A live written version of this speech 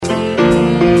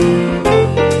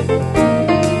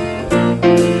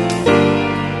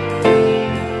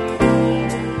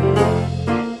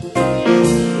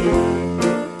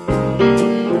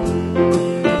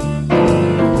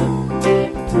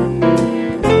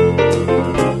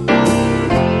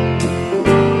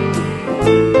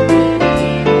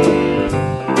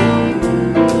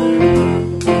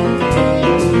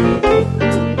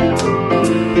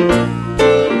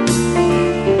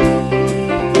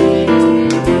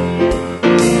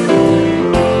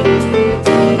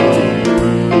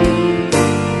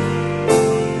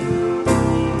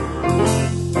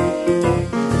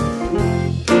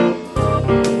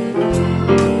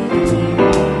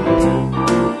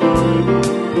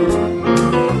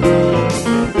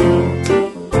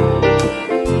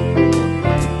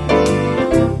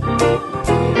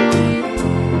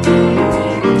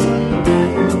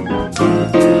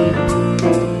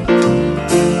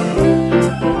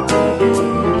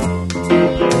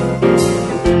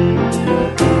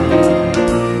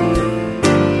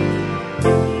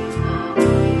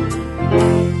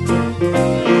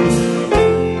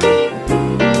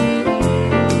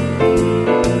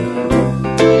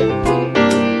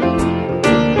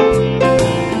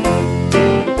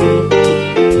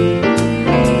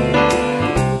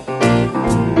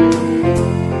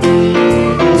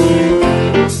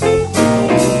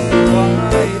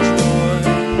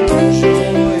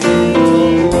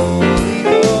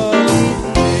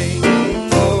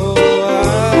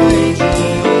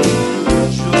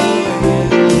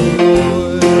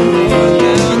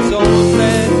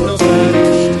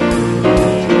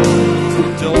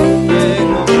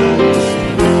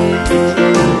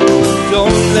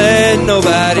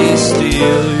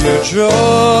steal your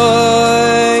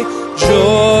joy,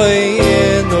 joy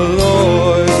in the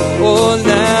Lord. Oh,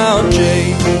 now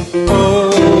J-O-I,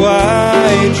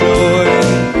 joy,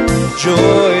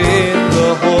 joy in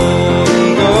the Holy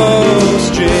Ghost.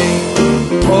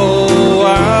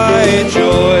 J-O-I,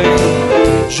 joy,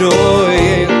 joy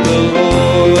in the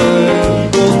Lord.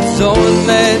 Oh, don't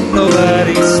let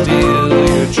nobody steal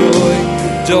your joy.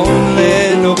 Don't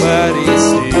let nobody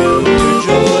steal your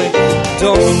joy.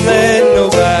 Don't let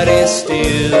nobody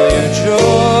steal your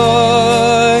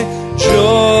joy.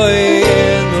 Joy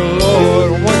in the Lord.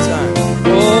 One more time.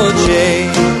 Oh,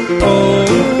 J-O-I,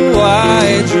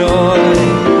 joy.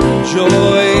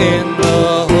 Joy in the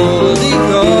Holy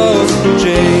Ghost.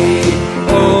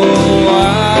 J-O-I,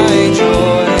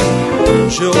 joy.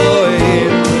 Joy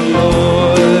in the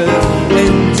Lord.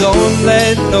 And don't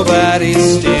let nobody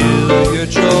steal your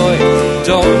joy.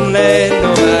 Don't let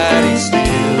nobody steal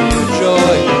your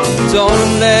joy.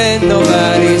 Don't let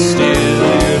nobody steal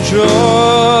your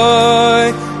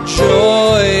joy.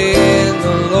 Joy in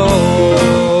the Lord.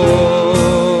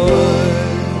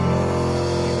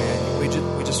 Amen.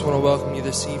 We just want to welcome you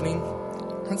this evening.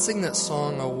 Let's sing that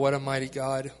song, "Oh, What a Mighty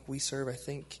God We Serve," I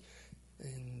think,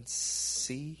 in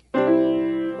C.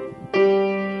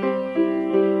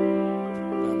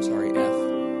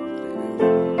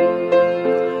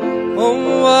 Oh,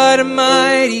 what a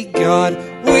mighty God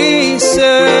we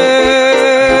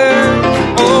serve.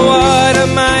 Oh, what a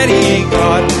mighty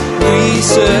God we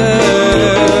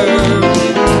serve.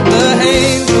 The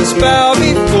angels bow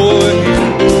before him,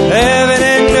 heaven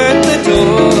and earth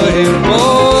adore him.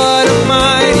 Oh, what a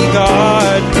mighty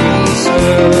God we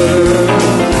serve.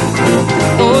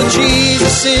 Oh,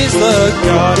 Jesus is the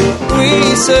God we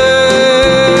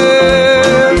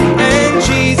serve, and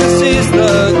Jesus is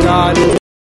the God.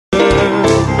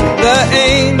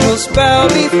 Angels bow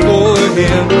before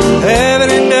him, heaven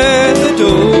and earth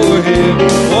adore him.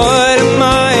 What a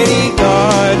mighty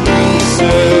God we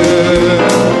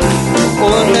serve.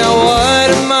 Oh, now what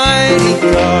a mighty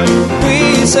God we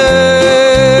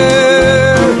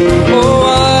serve. Oh,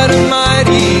 what a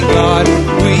mighty God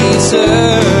we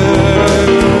serve.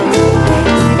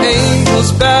 Angels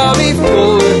bow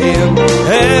before him,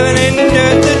 heaven and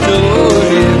earth adore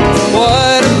him.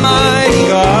 What a mighty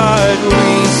God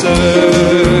we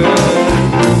serve.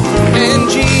 And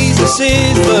Jesus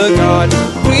is the God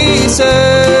we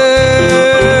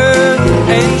serve.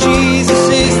 And Jesus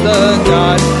is the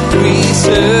God we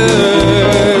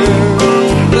serve.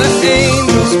 The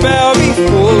angels bow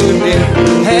before him,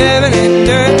 heaven and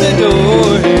earth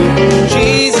adore him.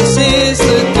 Jesus is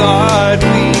the God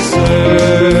we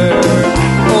serve.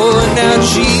 Oh, now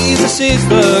Jesus is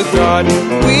the God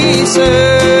we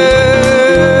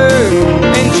serve.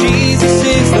 And Jesus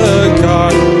is the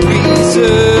God we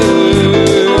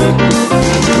serve.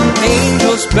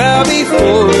 Angels bow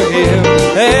before him,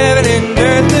 heaven and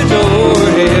earth adore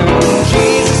him.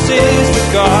 Jesus is the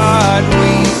God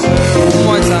we serve. One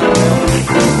more time now.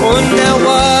 Oh, now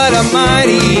what a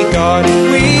mighty God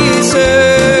we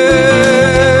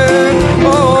serve.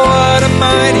 Oh, what a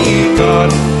mighty God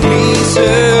we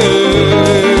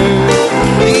serve.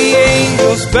 The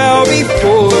angels bow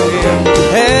before him,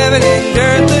 heaven and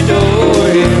earth adore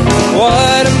him.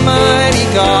 What a mighty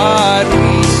God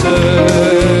we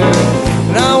serve.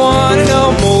 And I want to know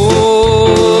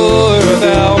more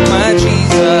about my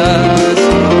Jesus.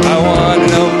 I want to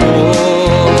know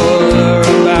more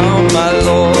about my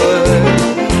Lord.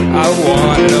 I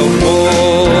want to know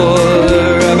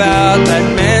more about that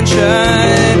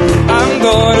mansion I'm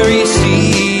going to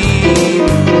receive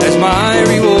as my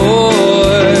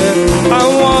reward. I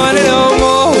want to know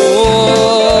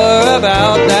more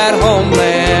about that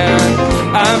homeland.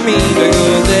 I mean to go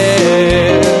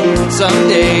there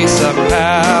someday,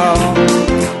 somehow.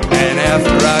 And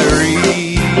after I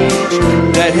reach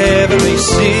that heavenly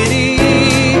city,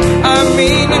 I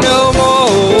mean to know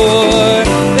more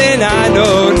than I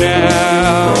know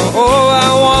now. Oh, I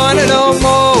want to know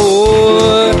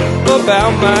more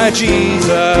about my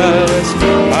Jesus.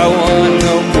 I want to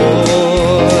know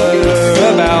more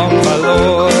about my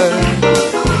Lord.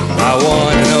 I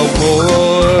want to know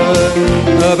more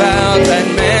about that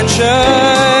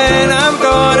mansion I'm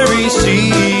gonna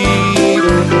receive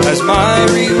as my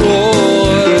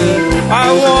reward. I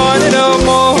want to know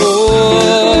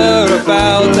more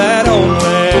about that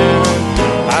homeland.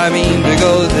 I mean to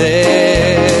go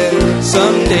there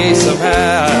someday,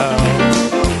 somehow.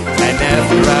 And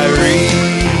after I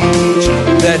reach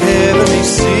that heavenly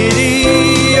city,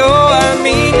 oh, I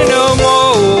mean to know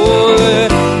more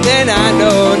than I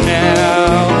know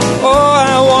now. Oh,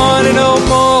 I want to know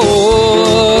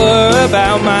more about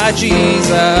about my Jesus.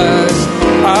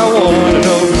 I want to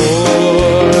know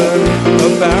more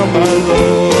about my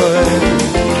Lord.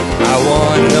 I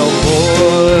want to know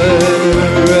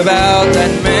more about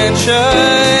that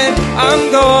mansion I'm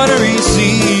gonna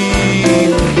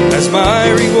receive as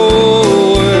my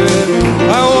reward.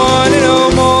 I want to know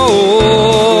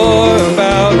more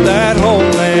about that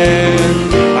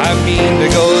homeland. I mean to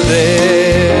go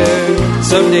there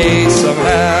someday,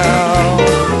 somehow.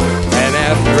 And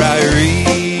after I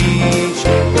reach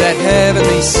that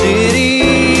heavenly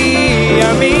city,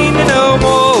 I mean to know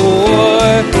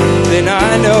more than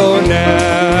I know now.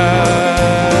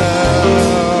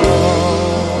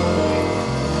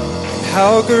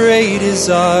 How great is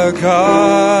our God?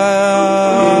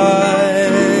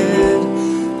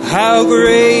 How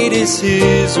great is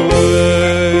His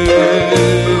word?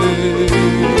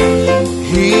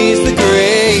 He's the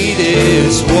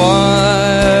greatest one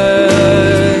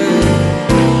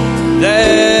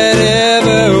that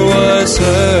ever was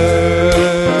heard.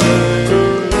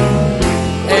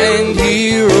 And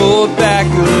He rolled back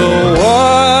the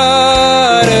waters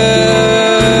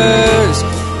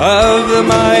of the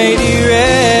mighty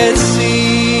Red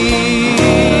Sea.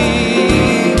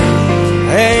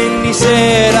 And He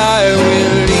said, I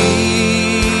will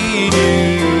lead you.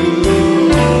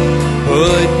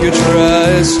 Put your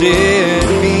trust in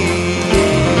me.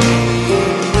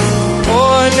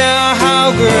 Oh, now how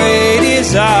great is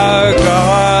our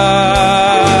God.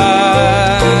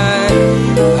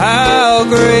 How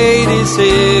great is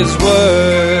His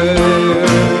word.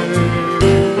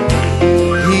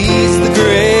 He's the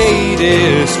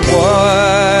greatest one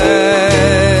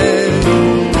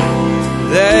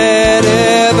that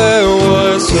ever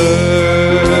was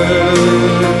heard.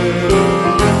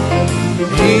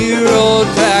 He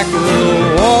rolled back the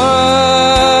waters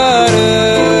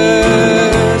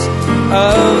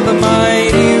of the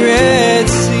mighty Red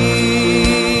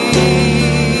Sea.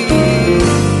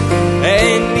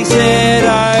 And He said,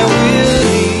 I will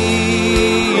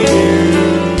lead you.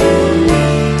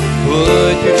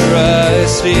 Put your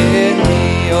trust in me.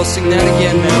 I'll sing that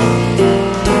again now.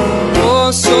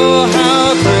 Oh, so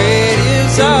how great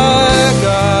is our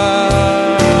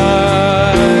God,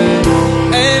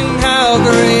 and how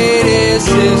great is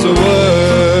His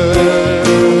word.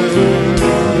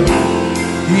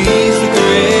 He's the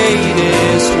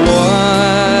greatest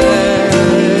one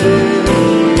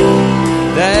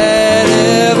that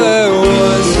ever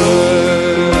was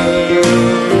heard.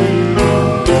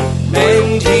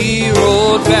 And He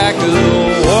rolled back the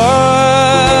waters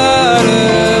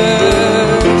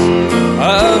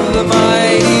of the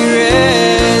mighty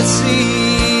Red Sea.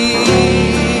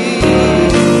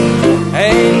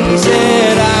 And He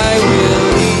said, I will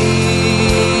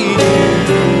lead you.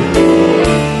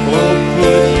 Oh,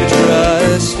 put your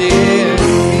trust in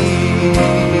me.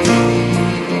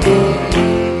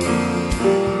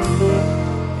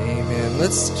 Amen.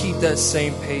 Let's keep that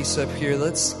same pace up here.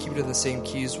 Let's keep it in the same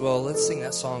key as well. Let's sing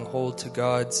that song, Hold to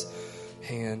God's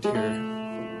Hand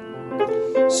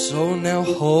here. So now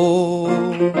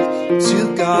hold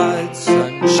to God's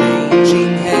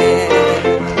unchanging hand.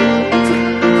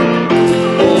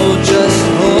 Oh, just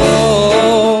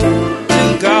hold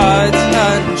to God's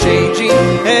unchanging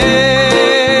hand.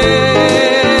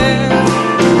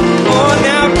 Oh,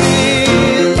 now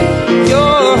build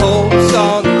your hopes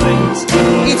on things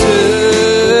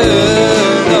eternal.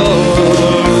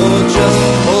 Oh, just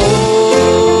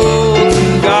hold to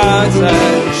God's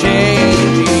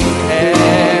unchanging hand.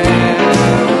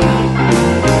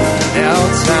 Now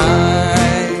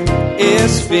time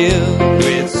is filled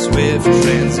with swift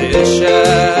transition,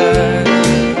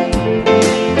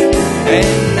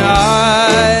 and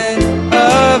not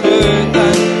of earth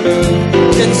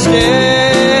unmoved can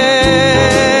stand.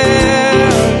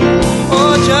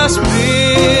 Oh, just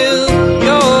build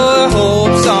your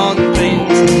hopes on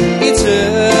things eternal,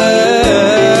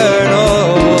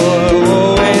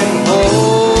 and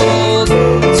hold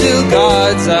to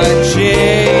God's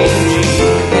unchanging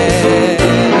hand.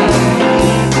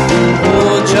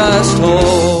 Oh, just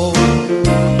hold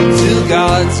to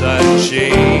God's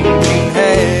unchanging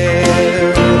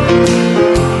hand.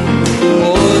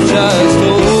 Oh, just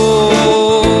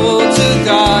hold to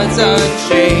God's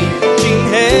unchanging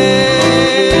hand,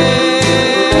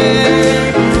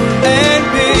 and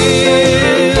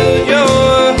build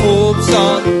your hopes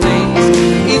on things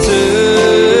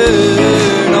eternal,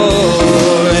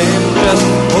 and just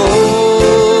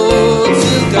hold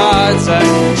to God's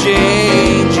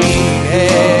unchanging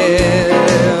hand.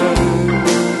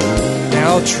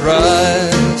 Now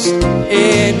trust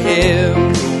in Him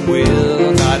who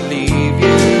will not leave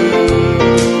you.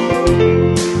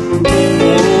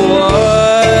 Oh,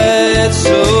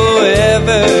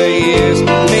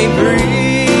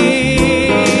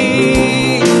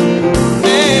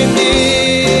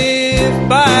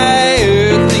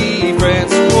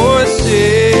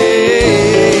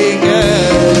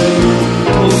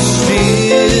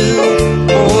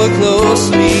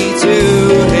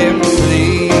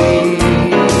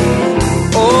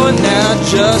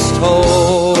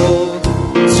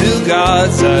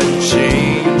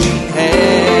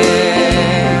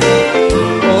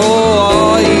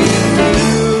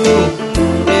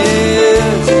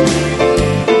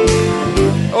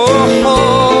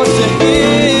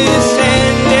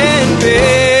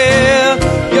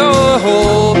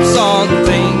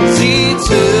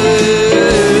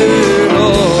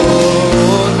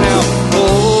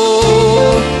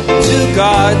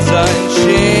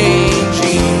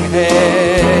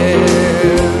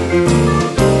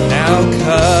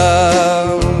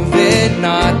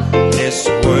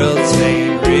 wealth,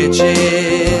 fame,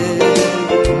 riches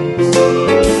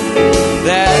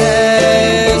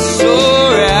that so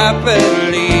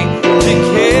rapidly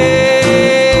decay,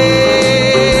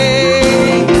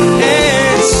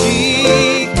 and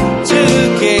seek to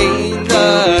gain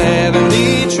the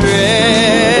heavenly treasure.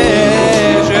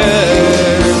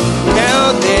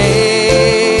 Now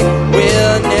they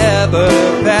will never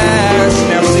pass.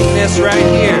 Now sing this right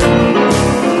here.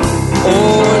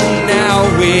 Oh,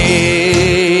 now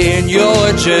when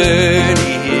your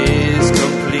journey is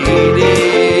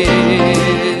completed,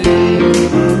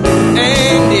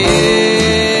 and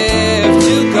if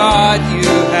to God you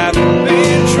have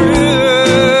been true,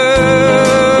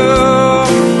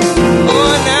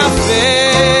 oh, now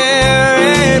fair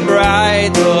and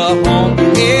bright the home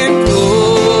in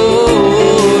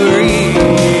glory,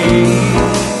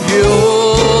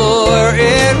 your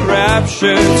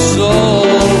enraptured soul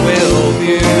will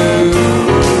view.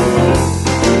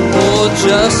 Oh,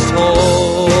 just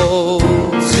hold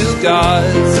to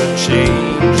God's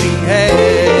unchanging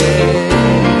hand.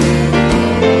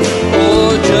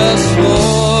 Oh, just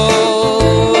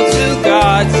hold to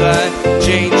God's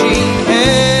unchanging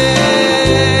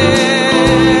hand,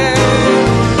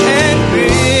 and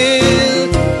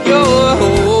build your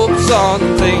hopes on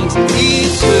things eternal.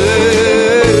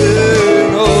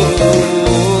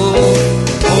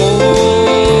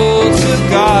 Hold to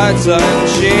God's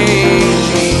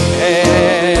unchanging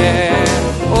hand.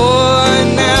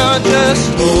 Oh, now just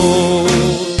hold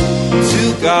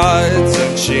to God's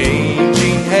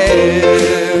unchanging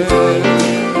hand.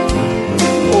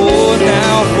 Oh,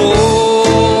 now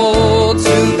hold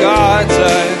to God's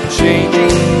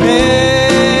unchanging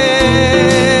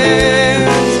hand,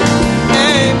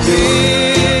 and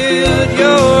build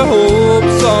your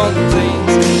hopes on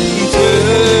things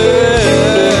eternal.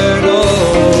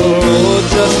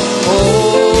 Just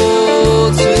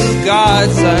hold to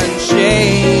God's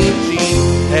unchanging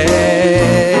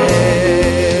hand.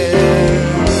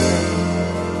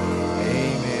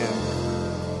 Amen.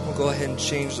 We'll go ahead and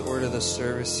change the order of the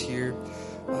service here.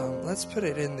 Let's put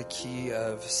it in the key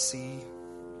of C.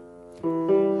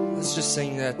 Let's just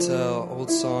sing that old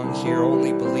song here,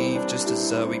 Only Believe, just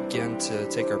as we begin to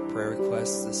take our prayer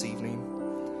requests this evening.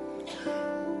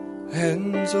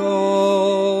 And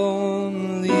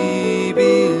only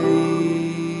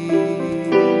believe,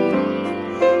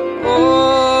 only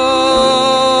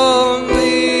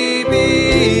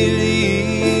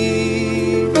believe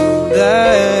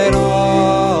that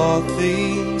all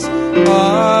things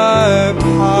are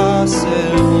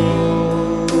possible.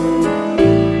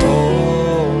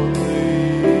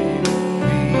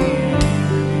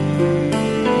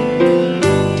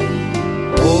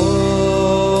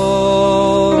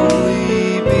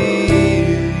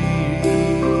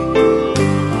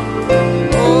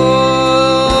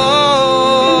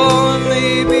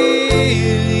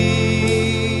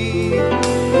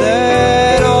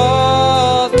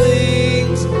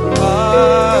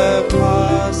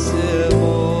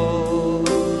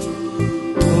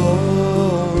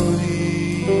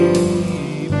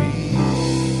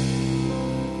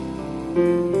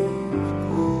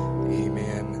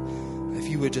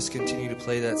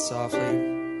 Softly.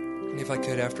 And if I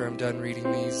could, after I'm done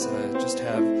reading these, just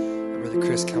have Brother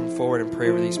Chris come forward and pray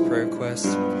over these prayer requests.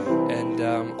 And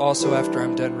also, after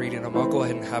I'm done reading them, I'll go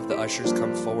ahead and have the ushers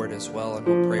come forward as well, and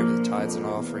we'll pray over the tithes and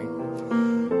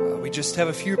offering. We just have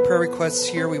a few prayer requests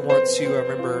here. We want to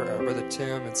remember Brother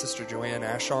Tim and Sister Joanne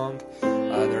Ashong.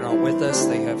 They're not with us.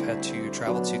 They have had to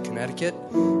travel to Connecticut,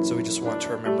 so we just want to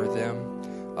remember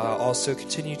them. Also,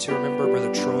 continue to remember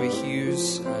Brother Troy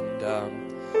Hughes, and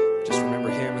just remember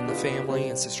him and the family,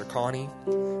 and Sister Connie.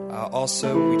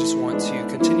 Also, we just want to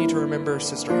continue to remember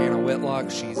Sister Hannah Whitlock.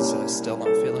 She's still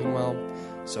not feeling well,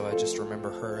 so I just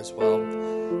remember her as well.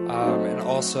 And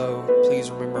also, please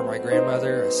remember my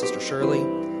grandmother, Sister Shirley.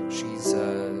 She's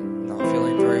not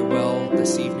feeling very well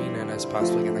this evening and is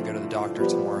possibly going to go to the doctor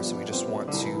tomorrow, so we just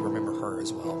want to remember her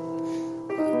as well.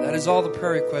 That is all the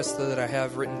prayer requests that I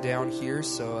have written down here,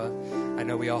 so I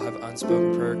know we all have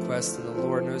unspoken prayer requests, and the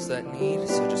Lord knows that need,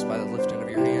 so just by the lifting of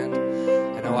your hand,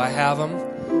 I know I have them.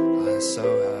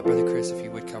 So, Brother Chris, if you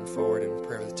would come forward and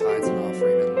pray with the tithes and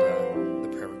offering and the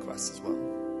prayer requests as well.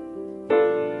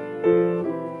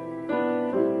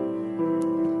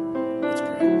 Let's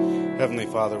pray. Heavenly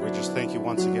Father, we just thank you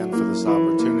once again for this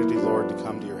opportunity, Lord, to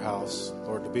come to your house,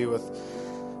 Lord, to be with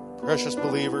precious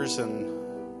believers, and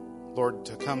Lord,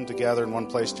 to come together in one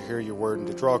place to hear your word and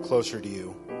to draw closer to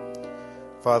you.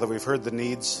 Father, we've heard the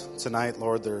needs tonight,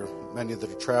 Lord. There are many that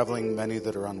are traveling, many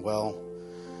that are unwell.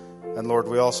 And Lord,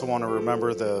 we also want to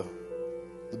remember the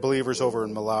the believers over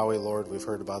in Malawi, Lord. We've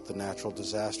heard about the natural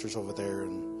disasters over there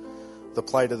and the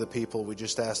plight of the people. We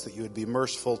just ask that you would be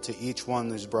merciful to each one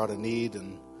who's brought a need.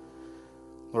 And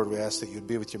Lord, we ask that you would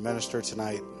be with your minister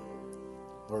tonight.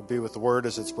 Lord, be with the word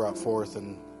as it's brought forth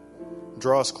and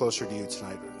draw us closer to you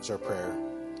tonight is our prayer.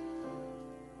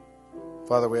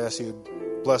 Father, we ask you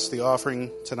to bless the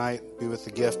offering tonight. Be with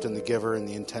the gift and the giver and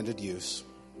the intended use.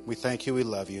 We thank you. We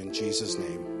love you. In Jesus'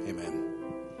 name, amen.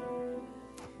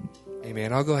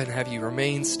 Amen. I'll go ahead and have you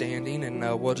remain standing, and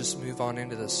we'll just move on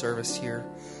into the service here.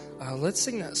 Let's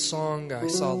sing that song, I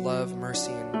Saw Love,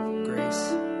 Mercy, and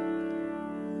Grace.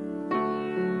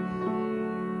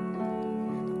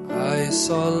 I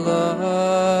saw love,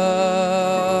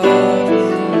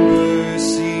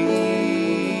 mercy,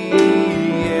 and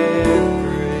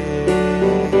grace.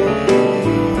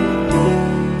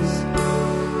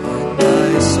 And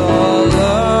I saw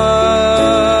love,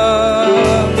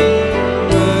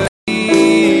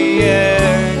 mercy,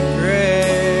 and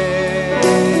grace.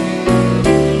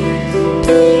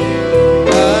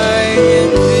 I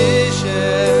envision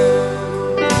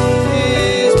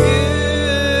His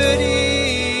beauty.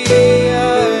 I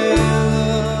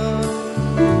love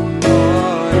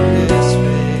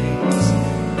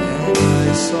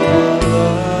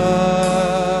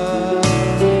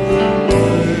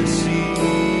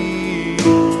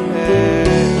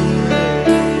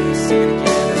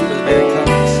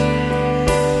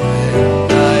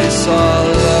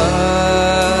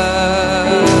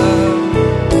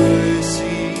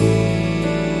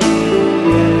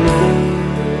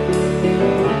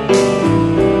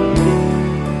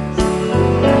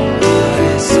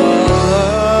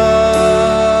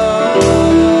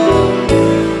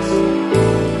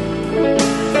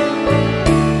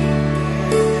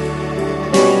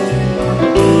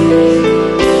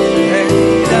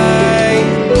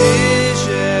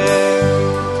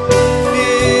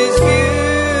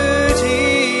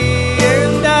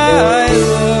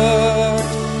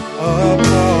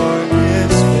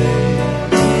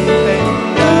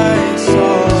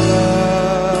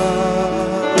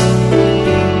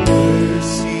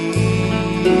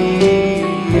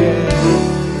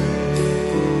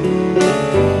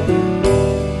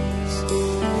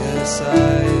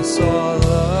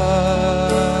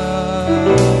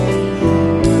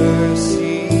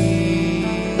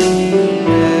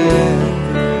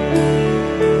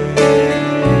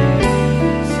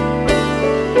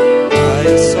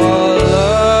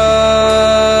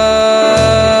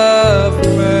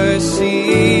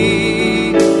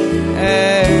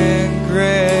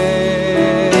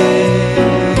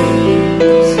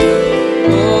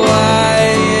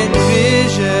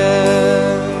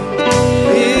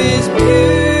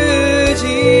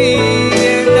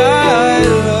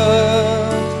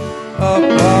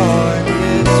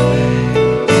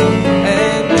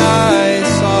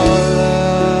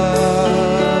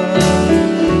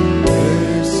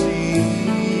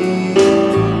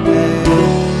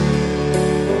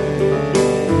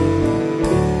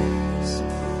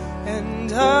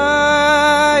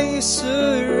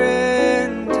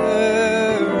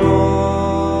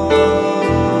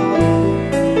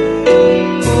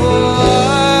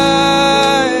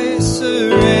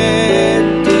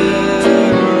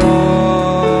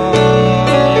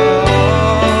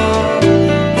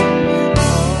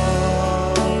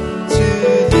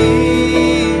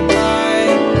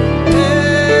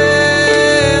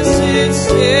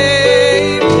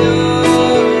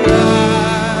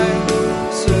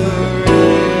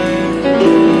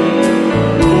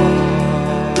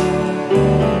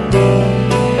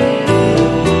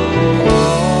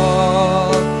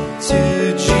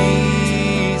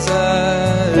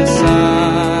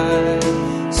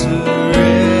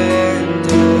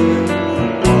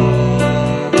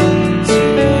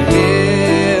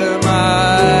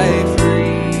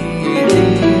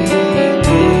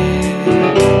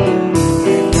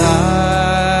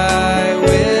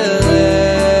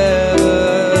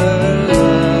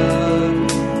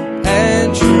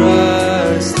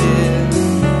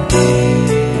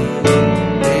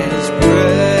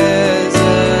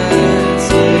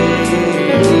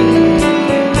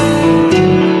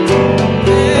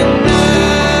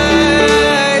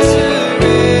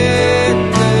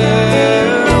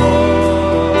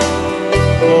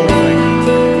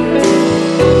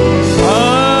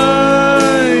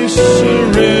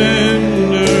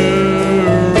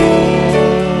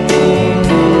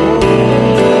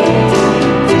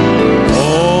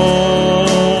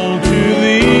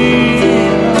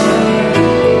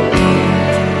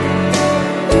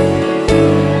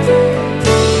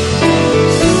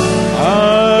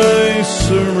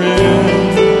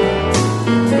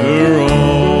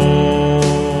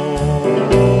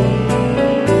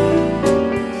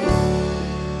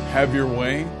have your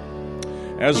way.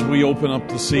 As we open up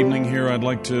this evening here, I'd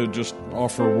like to just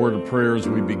offer a word of prayer as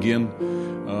we begin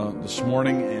this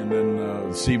morning and then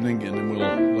this evening, and then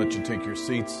we'll let you take your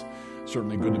seats.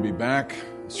 Certainly good to be back.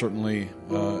 Certainly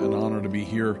an honor to be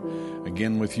here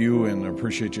again with you, and I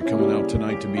appreciate you coming out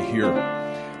tonight to be here.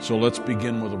 So let's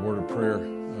begin with a word of prayer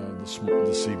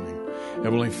this evening.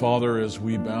 Heavenly Father, as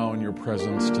we bow in your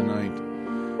presence tonight,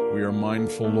 we are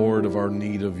mindful, Lord, of our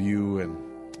need of you. And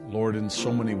Lord, in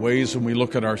so many ways, when we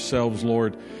look at ourselves,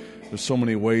 Lord, there's so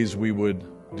many ways we would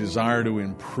desire to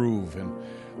improve and,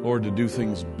 Lord, to do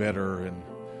things better. And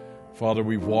Father,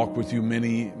 we've walked with you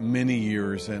many, many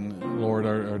years, and Lord,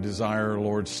 our desire,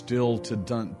 Lord, still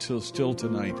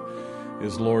tonight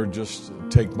is, Lord, just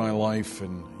take my life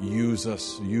and use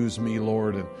us, use me,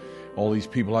 Lord. And all these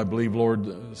people, I believe,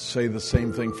 Lord, say the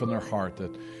same thing from their heart,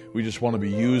 that we just want to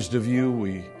be used of you.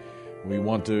 We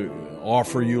want to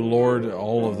offer you, Lord,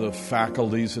 all of the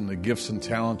faculties and the gifts and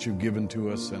talents you've given to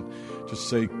us, and just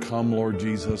say, come, Lord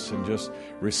Jesus, and just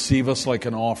receive us like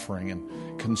an offering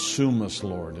and consume us,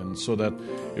 Lord, and so that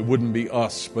it wouldn't be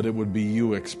us, but it would be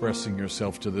you expressing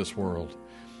yourself to this world.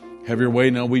 Have your way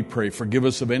now, we pray. Forgive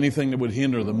us of anything that would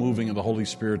hinder the moving of the Holy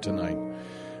Spirit tonight.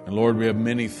 And Lord, we have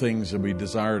many things that we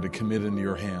desire to commit into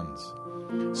your hands.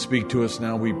 Speak to us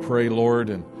now, we pray, Lord,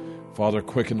 and Father,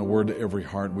 quicken the word to every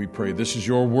heart, we pray. This is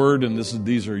your word, and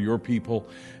these are your people,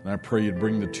 and I pray you'd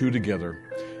bring the two together.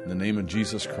 In the name of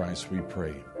Jesus Christ, we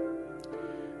pray.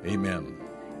 Amen.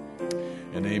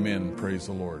 And amen. Praise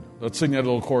the Lord. Let's sing that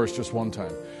little chorus just one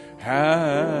time.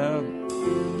 Have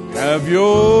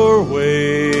your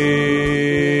way.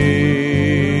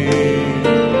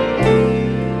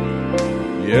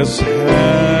 Yes,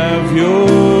 have your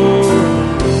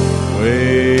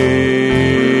way.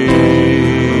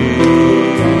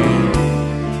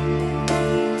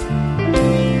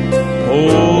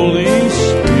 Holy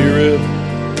Spirit,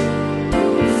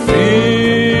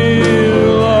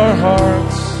 fill our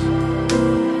hearts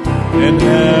and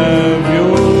have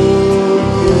your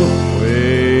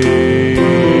way.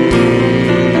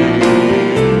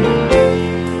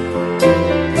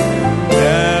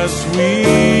 As we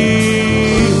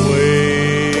wait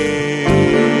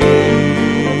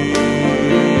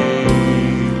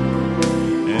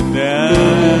and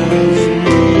as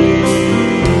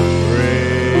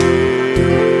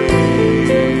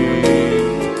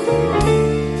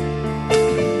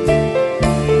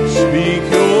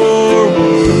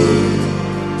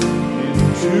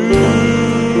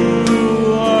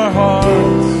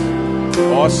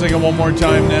I'll sing it one more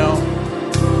time now.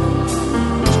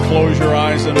 Just close your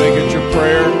eyes and make it your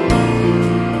prayer.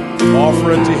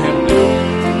 Offer it to Him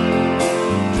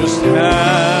now. Just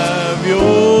have your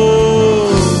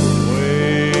way.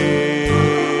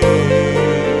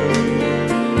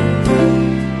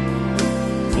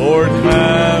 Lord,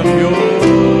 have your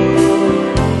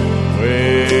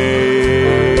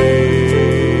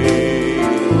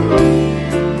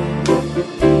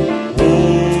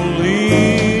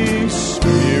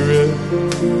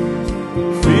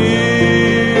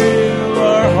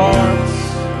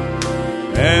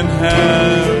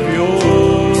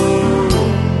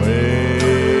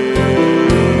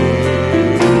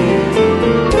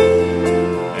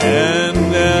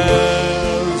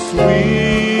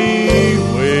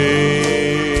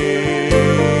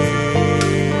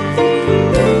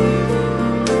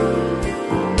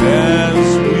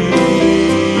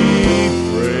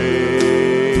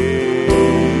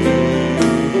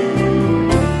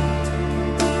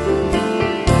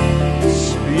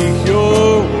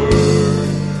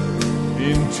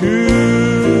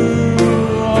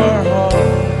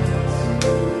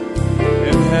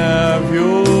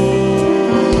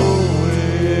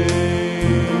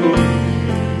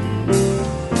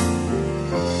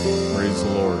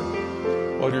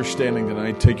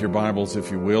take your Bibles, if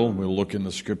you will. We'll look in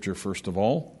the Scripture first of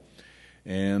all,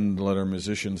 and let our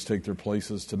musicians take their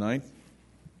places tonight.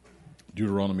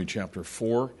 Deuteronomy chapter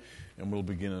 4, and we'll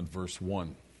begin at verse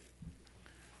 1.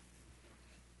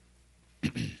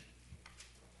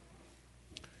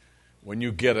 When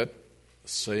you get it,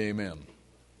 say amen.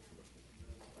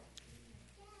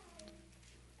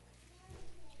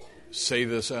 Say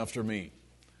this after me.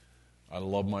 I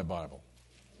love my Bible.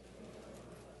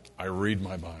 I read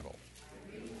my Bible.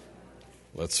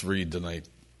 Let's read tonight.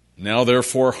 Now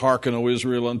therefore hearken, O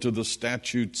Israel, unto the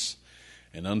statutes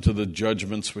and unto the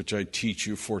judgments which I teach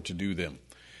you for to do them,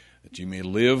 that ye may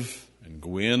live and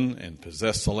go in and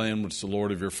possess the land which the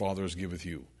Lord of your fathers giveth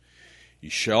you. Ye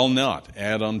shall not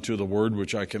add unto the word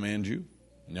which I command you,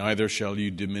 neither shall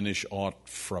you diminish aught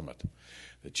from it,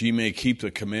 that ye may keep the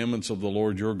commandments of the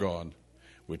Lord your God,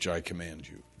 which I command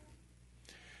you.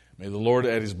 May the Lord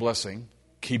add His blessing.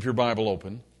 Keep your Bible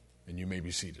open, and you may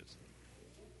be seated.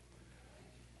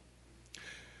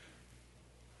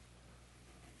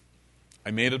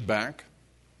 I made it back,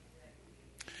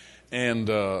 and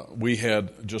we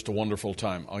had just a wonderful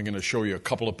time. I'm going to show you a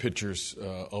couple of pictures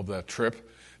of that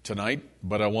trip tonight,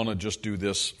 but I want to just do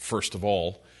this first of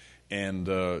all and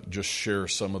just share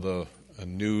some of the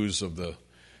news of the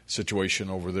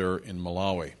situation over there in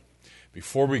Malawi.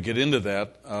 Before we get into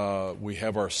that, we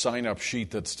have our sign-up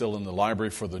sheet that's still in the library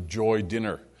for the Joy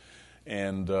Dinner.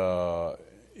 And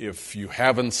if you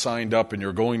haven't signed up and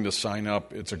you're going to sign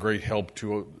up, it's a great help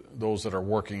to those that are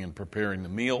working and preparing the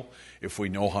meal if we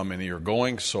know how many are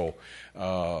going. So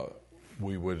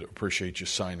we would appreciate you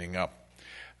signing up.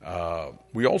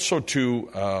 We also,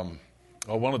 too,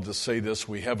 I wanted to say this,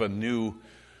 we have a new,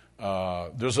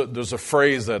 there's a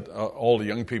phrase that all the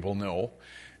young people know,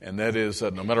 and that is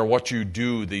that no matter what you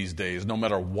do these days, no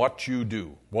matter what you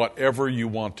do, whatever you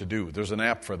want to do, there's an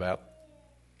app for that,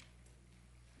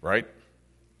 right?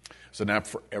 It's an app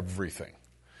for everything.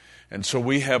 And so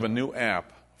we have a new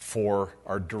app for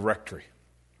our directory.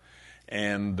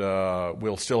 And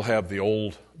we'll still have the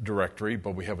old directory,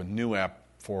 but we have a new app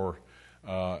for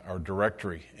our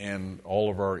directory. And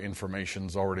all of our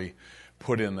information's already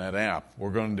put in that app. We're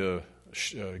going to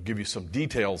give you some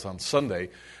details on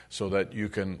Sunday so that you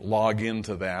can log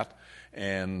into that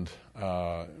and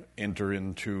enter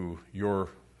into your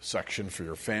section for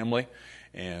your family.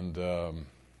 And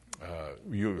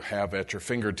you have at your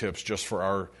fingertips just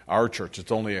for our church.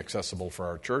 It's only accessible for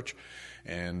our church.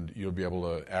 And you'll be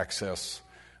able to access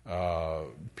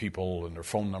people and their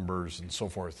phone numbers and so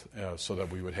forth so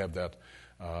that we would have that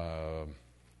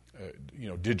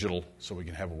digital so we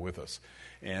can have it with us.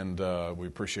 And we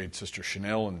appreciate Sister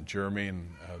Chanel and Jeremy and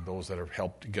those that have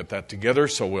helped get that together.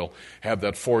 So we'll have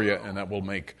that for you, and that will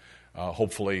make,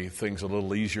 hopefully, things a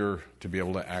little easier to be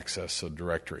able to access a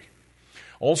directory.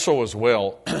 Also, as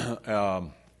well,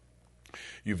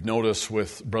 you've noticed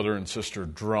with Brother and Sister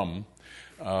Drum,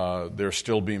 they're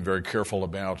still being very careful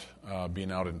about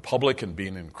being out in public and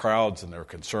being in crowds, and they're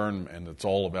concerned, and it's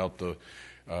all about the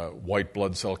white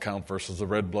blood cell count versus the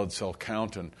red blood cell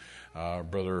count. And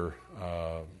Brother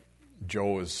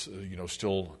Joe is,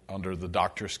 still under the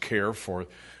doctor's care for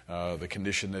the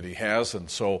condition that he has, and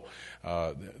so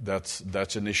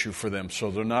that's an issue for them. So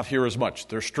they're not here as much.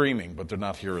 They're streaming, but they're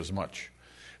not here as much.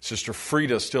 Sister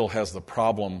Frida still has the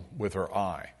problem with her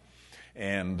eye,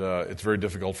 and it's very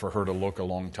difficult for her to look a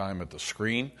long time at the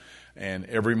screen. And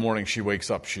every morning she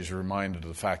wakes up, she's reminded of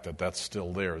the fact that that's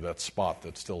still there, that spot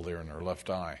that's still there in her left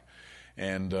eye.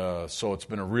 And so it's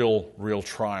been a real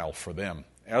trial for them.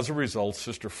 As a result,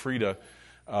 Sister Frida,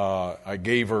 I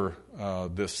gave her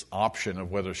this option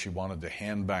of whether she wanted to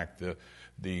hand back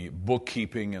the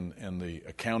bookkeeping and the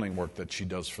accounting work that she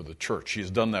does for the church. She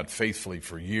has done that faithfully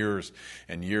for years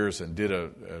and years and did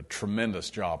a tremendous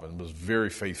job and was very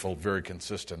faithful, very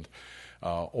consistent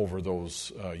over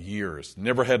those years.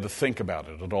 Never had to think about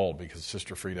it at all because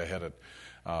Sister Frida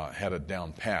had it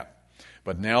down pat.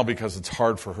 But now, because it's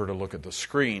hard for her to look at the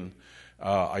screen,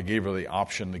 I gave her the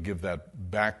option to give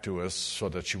that back to us so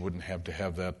that she wouldn't have to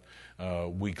have that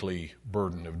weekly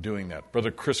burden of doing that.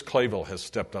 Brother Chris Clayville has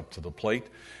stepped up to the plate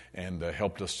and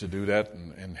helped us to do that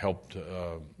and helped,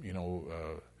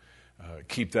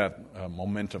 keep that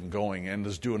momentum going and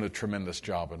is doing a tremendous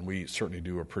job. And we certainly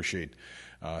do appreciate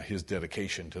his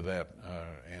dedication to that.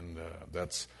 And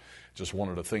that's just one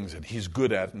of the things that he's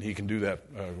good at, and he can do that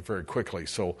very quickly.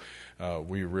 So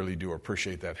we really do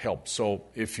appreciate that help. So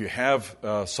if you have,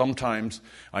 sometimes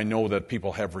I know that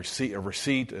people have a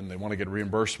receipt and they want to get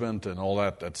reimbursement and all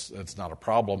that. That's not a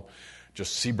problem.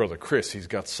 Just see Brother Chris. He's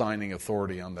got signing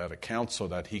authority on that account so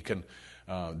that he can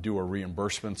do a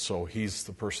reimbursement. So he's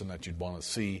the person that you'd want to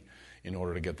see in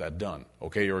order to get that done.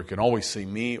 Okay, or you can always see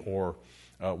me or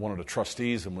one of the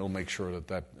trustees, and we'll make sure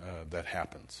that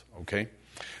happens. Okay.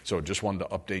 So just wanted to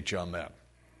update you on that.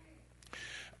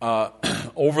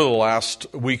 Over the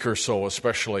last week or so,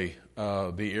 especially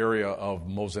the area of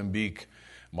Mozambique,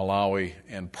 Malawi,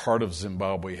 and part of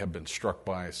Zimbabwe have been struck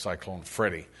by Cyclone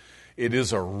Freddy. It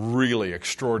is a really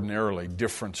extraordinarily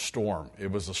different storm. It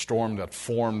was a storm that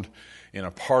formed in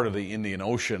a part of the Indian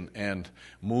Ocean and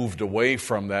moved away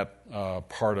from that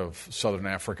part of southern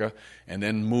Africa and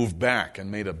then moved back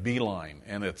and made a beeline.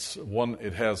 And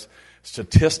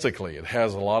statistically, it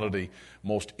has a lot of the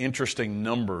most interesting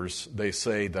numbers, they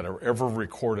say, that are ever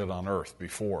recorded on Earth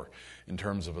before in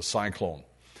terms of a cyclone.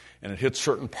 And it hit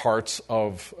certain parts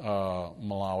of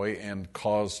Malawi and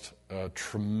caused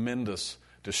tremendous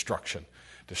destruction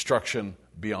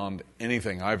beyond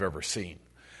anything I've ever seen.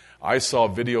 I saw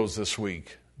videos this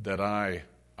week that I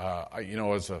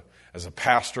As a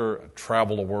pastor, I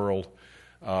travel the world.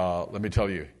 Let me tell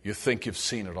you, you think you've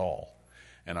seen it all.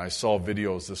 And I saw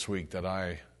videos this week that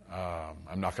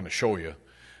I'm not going to show you,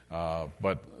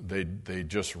 but they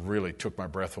just really took my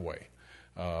breath away.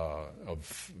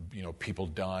 Of people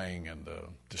dying and the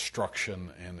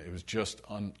destruction, and it was just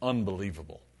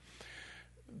unbelievable.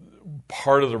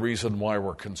 Part of the reason why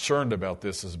we're concerned about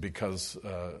this is because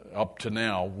up to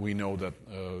now we know that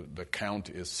the count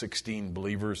is 16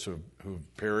 believers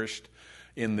who've perished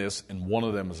in this, and one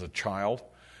of them is a child.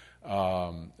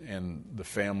 And the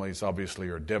families obviously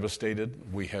are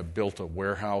devastated. We have built a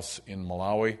warehouse in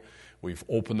Malawi. We've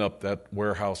opened up that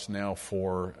warehouse now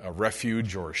for a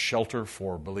refuge or a shelter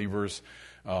for believers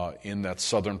in that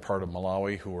southern part of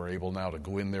Malawi who are able now to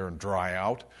go in there and dry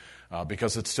out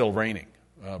because it's still raining,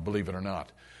 believe it or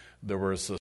not. There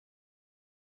was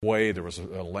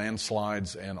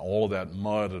landslides, and all of that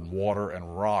mud and water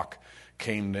and rock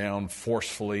came down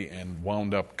forcefully and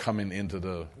wound up coming into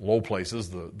the low places,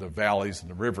 the valleys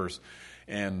and the rivers,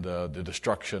 and the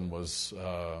destruction was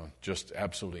just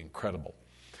absolutely incredible.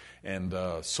 And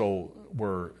so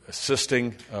we're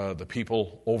assisting the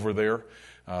people over there.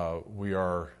 I've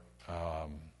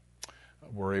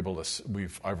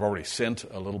already sent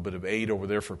a little bit of aid over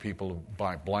there for people to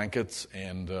buy blankets,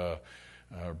 and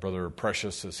Brother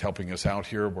Precious is helping us out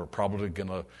here. We're probably going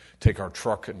to take our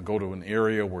truck and go to an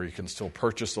area where you can still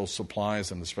purchase those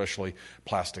supplies, and especially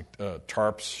plastic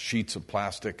tarps, sheets of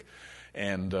plastic,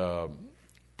 and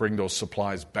bring those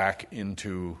supplies back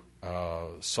into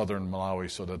southern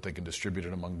Malawi so that they can distribute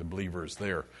it among the believers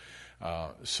there.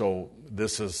 So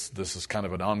this is kind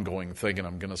of an ongoing thing, and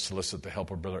I'm going to solicit the help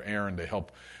of Brother Aaron to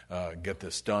help get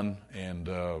this done. And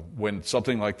when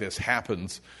something like this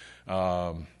happens,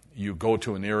 you go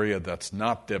to an area that's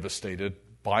not devastated,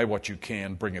 buy what you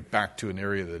can, bring it back to an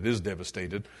area that is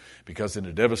devastated, because in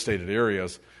the devastated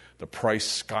areas, the price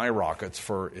skyrockets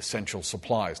for essential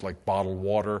supplies like bottled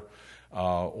water,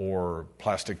 or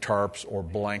plastic tarps or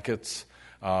blankets,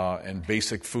 and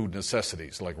basic food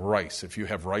necessities like rice. If you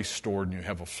have rice stored and you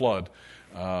have a flood,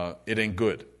 it ain't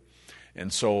good.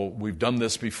 And so we've done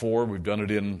this before. We've done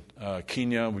it in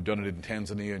Kenya, we've done it in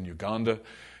Tanzania and Uganda,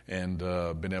 and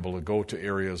been able to go to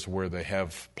areas where they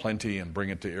have plenty and bring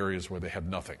it to areas where they have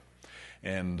nothing.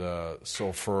 And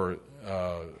so for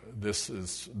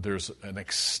there's an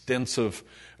extensive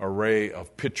array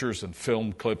of pictures and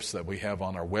film clips that we have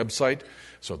on our website.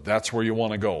 So that's where you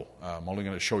want to go. I'm only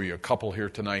going to show you a couple here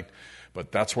tonight,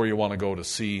 but that's where you want to go to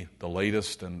see the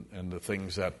latest and the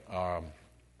things that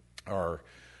are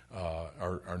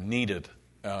needed.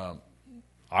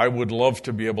 I would love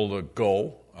to be able to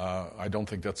go. I don't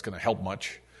think that's going to help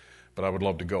much, but I would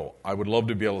love to go. I would love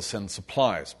to be able to send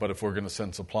supplies, but if we're going to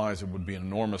send supplies, it would be an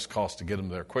enormous cost to get them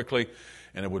there quickly,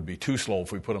 and it would be too slow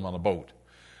if we put them on a boat.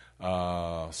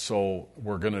 So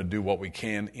we're going to do what we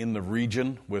can in the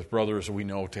region with brothers we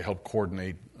know to help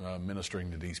coordinate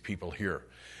ministering to these people here.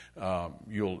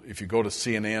 If you go to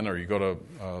CNN or you go to,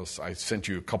 I sent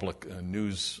you a couple of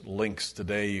news links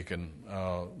today. You can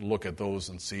look at those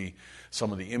and see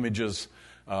some of the images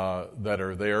that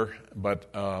are there.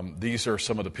 But these are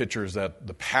some of the pictures that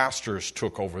the pastors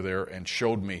took over there and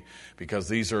showed me, because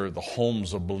these are the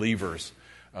homes of believers,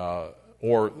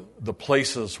 or the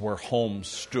places where homes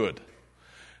stood.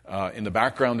 In the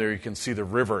background there, you can see the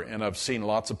river, and I've seen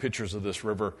lots of pictures of this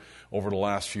river over the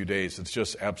last few days. It's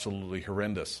just absolutely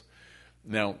horrendous.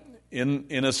 Now,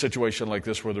 in a situation like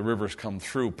this where the rivers come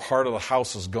through, part of the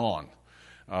house is gone.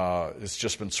 It's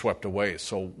just been swept away.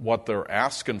 So what they're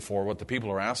asking for, what the people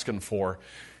are asking for,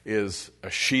 is a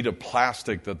sheet of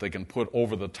plastic that they can put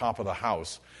over the top of the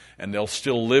house, and they'll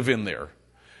still live in there.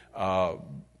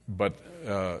 But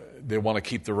they want to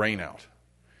keep the rain out.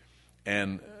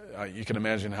 And you can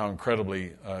imagine how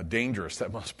incredibly dangerous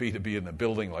that must be to be in a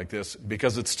building like this,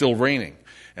 because it's still raining.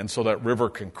 And so that river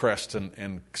can crest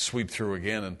and sweep through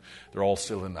again, and they're all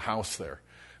still in the house there.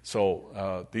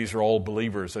 So these are all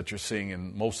believers that you're seeing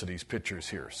in most of these pictures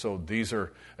here. So these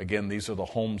are the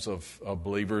homes of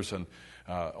believers, and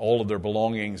all of their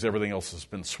belongings, everything else has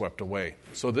been swept away.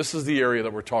 So this is the area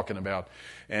that we're talking about.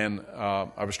 And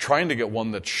I was trying to get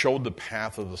one that showed the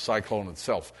path of the cyclone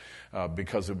itself,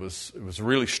 because it was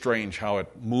really strange how it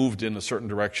moved in a certain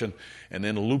direction and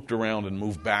then looped around and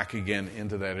moved back again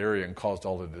into that area and caused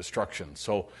all the destruction.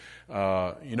 So,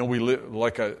 we live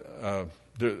like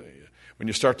when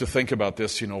you start to think about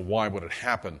this, why would it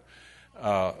happen?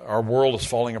 Our world is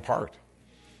falling apart.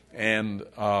 And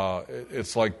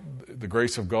it's like the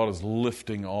grace of God is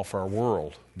lifting off our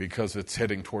world because it's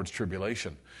heading towards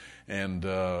tribulation. And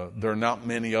there are not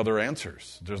many other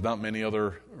answers. There's not many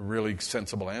other really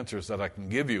sensible answers that I can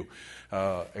give you,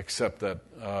 except that,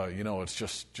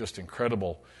 it's just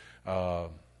incredible,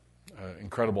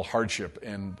 incredible hardship.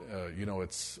 And,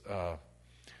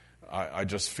 I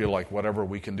just feel like whatever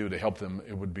we can do to help them,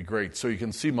 it would be great. So you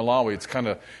can see Malawi, it's kind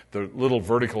of the little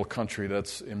vertical country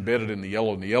that's embedded in the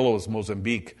yellow. And the yellow is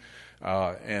Mozambique.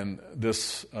 And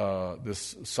this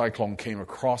cyclone came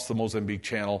across the Mozambique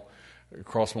Channel,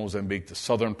 across Mozambique, the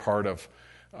southern part of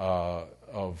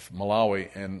Malawi,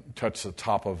 and touched the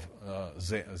top of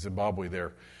Zimbabwe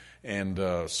there. And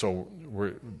so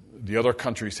the other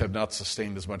countries have not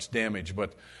sustained as much damage,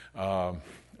 but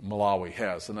Malawi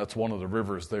has. And that's one of the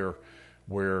rivers there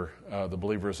where the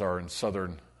believers are in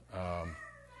southern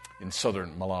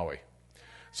Malawi.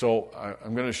 So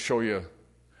I'm going to show you.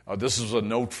 This is a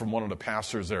note from one of the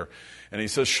pastors there. And he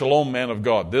says, "Shalom, man of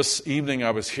God. This evening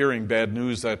I was hearing bad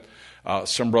news that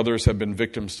some brothers have been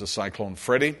victims to Cyclone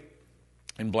Freddy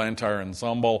in Blantyre and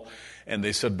Zombal. And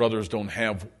they said brothers don't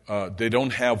have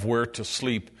where to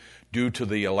sleep due to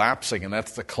the elapsing, and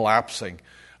that's the collapsing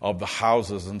of the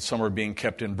houses, and some are being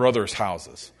kept in brothers'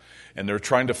 houses. And they're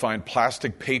trying to find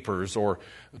plastic papers or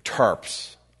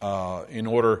tarps in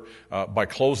order, by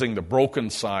closing the broken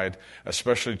side,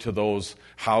 especially to those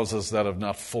houses that have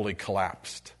not fully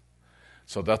collapsed."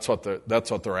 So that's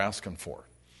what they're asking for.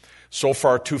 So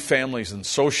far, 2 families in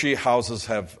Sochi houses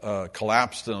have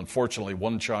collapsed, and unfortunately,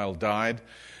 1 child died.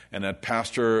 And at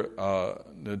Pastor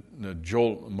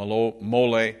Joel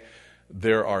Mole,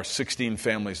 there are 16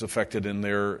 families affected in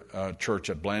their church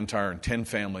at Blantyre and 10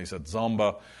 families at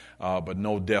Zomba, but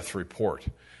no death report.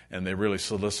 And they really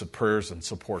solicit prayers and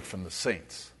support from the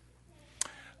saints.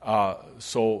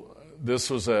 So this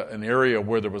was an area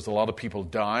where there was a lot of people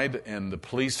died, and the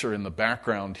police are in the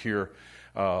background here.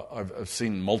 I've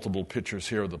seen multiple pictures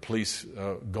here of the police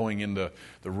going into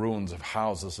the ruins of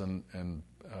houses and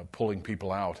pulling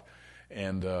people out.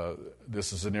 And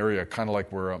this is an area kind of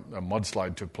like where a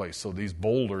mudslide took place. So these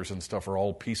boulders and stuff are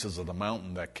all pieces of the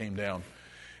mountain that came down.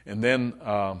 And then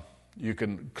you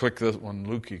can click this one.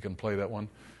 Luke, you can play that one.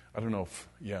 I don't know if,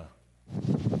 yeah.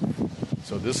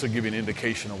 So this will give you an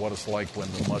indication of what it's like when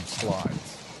the mud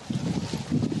slides.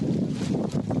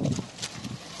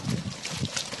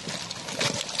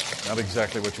 Not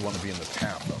exactly what you want to be in the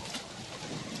path of.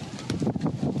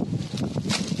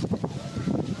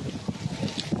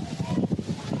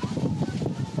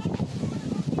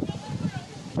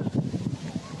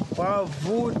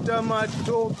 Wavuta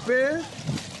matope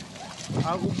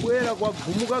akubwera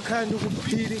kwagumuka kandi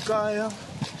kuphiri kaya.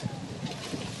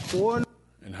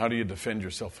 And how do you defend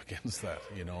yourself against that?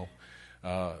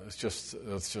 It's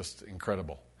just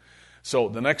incredible. So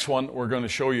the next one, we're going to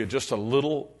show you just a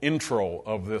little intro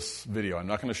of this video. I'm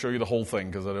not going to show you the whole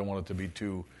thing because I don't want it to be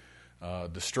too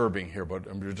disturbing here, but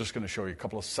I'm just going to show you a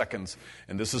couple of seconds.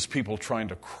 And this is people trying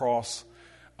to cross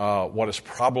what is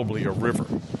probably a river.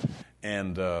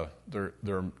 And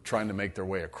they're trying to make their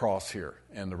way across here.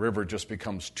 And the river just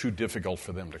becomes too difficult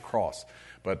for them to cross.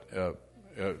 But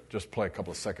just play a couple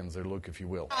of seconds there, Luke, if you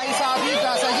will.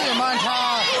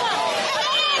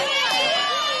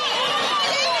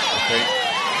 Okay.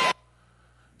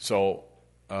 So,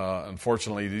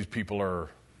 unfortunately, these people are,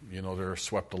 they're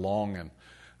swept along, and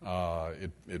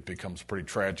it becomes pretty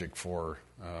tragic for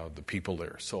the people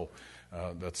there. So,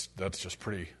 that's just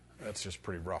pretty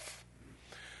rough.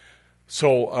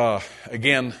 So,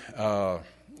 again,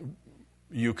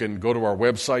 you can go to our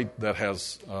website that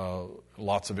has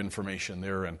lots of information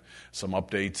there and some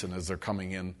updates. And as they're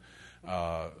coming in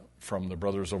from the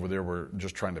brothers over there, we're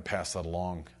just trying to pass that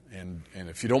along. And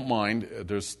if you don't mind,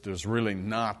 there's really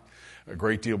not a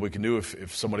great deal we can do.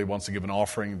 If somebody wants to give an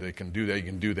offering, they can do that. You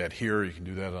can do that here. You can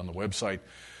do that on the website.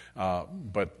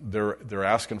 But they're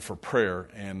asking for prayer,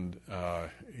 and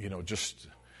just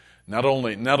not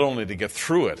only to get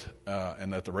through it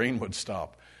and that the rain would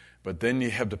stop, but then you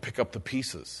have to pick up the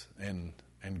pieces and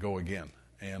go again.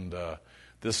 And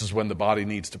this is when the body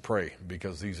needs to pray,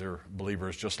 because these are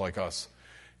believers just like us,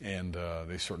 and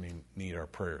they certainly need our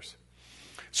prayers.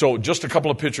 So just a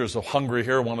couple of pictures of Hungary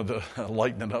here. I wanted to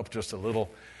lighten it up just a little.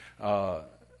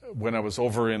 When I was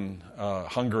over in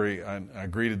Hungary, I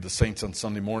greeted the saints on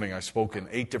Sunday morning. I spoke in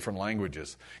 8 different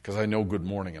languages, because I know good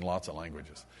morning in lots of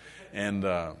languages. And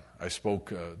I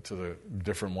spoke to the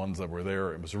different ones that were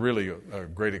there. It was really a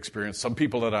great experience. Some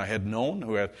people that I had known,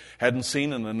 who hadn't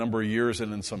seen in a number of years, and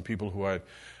then some people who I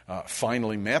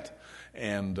finally met.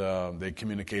 And they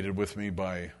communicated with me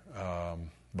by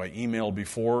email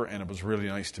before, and it was really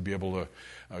nice to be able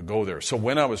to go there. So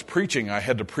when I was preaching, I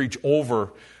had to preach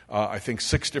over, I think,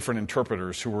 6 different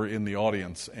interpreters who were in the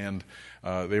audience, and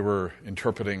they were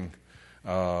interpreting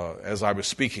as I was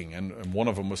speaking, and one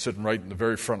of them was sitting right in the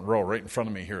very front row, right in front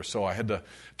of me here, so I had to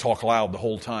talk loud the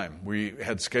whole time. We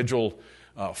had scheduled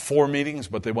 4 meetings,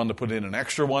 but they wanted to put in an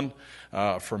extra one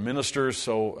for ministers,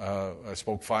 so I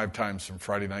spoke 5 times from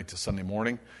Friday night to Sunday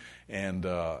morning, and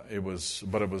it was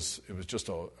just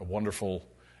a wonderful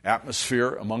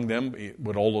atmosphere among them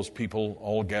with all those people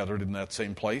all gathered in that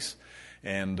same place,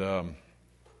 and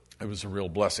it was a real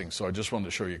blessing. So I just wanted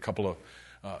to show you a couple of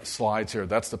slides here.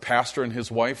 That's the pastor and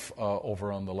his wife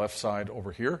over on the left side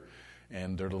over here,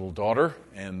 and their little daughter,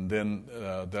 and then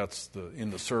that's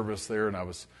in the service there, and I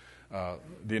was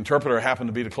the interpreter happened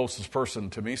to be the closest person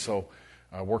to me, so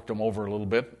I worked him over a little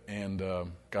bit and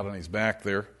got on his back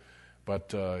there.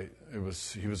 But he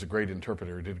was a great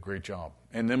interpreter. He did a great job.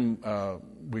 And then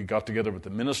we got together with the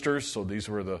ministers. So these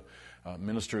were the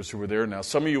ministers who were there. Now,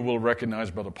 some of you will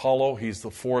recognize Brother Paulo. He's the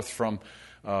 4th from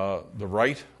the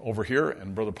right over here.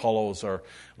 And Brother Paulo is our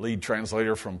lead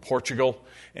translator from Portugal.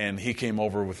 And he came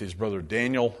over with his brother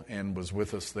Daniel and was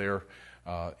with us there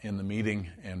in the meeting.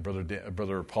 And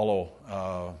Brother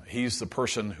Paulo, he's the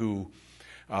person who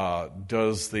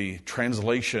does the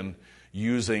translation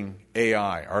using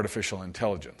AI, artificial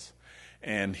intelligence,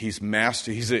 and he's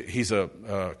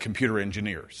a computer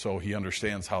engineer, so he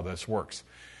understands how this works,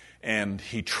 and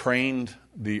he trained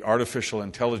the artificial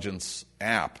intelligence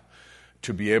app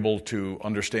to be able to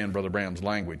understand Brother Branham's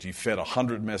language. He fed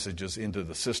 100 messages into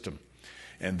the system,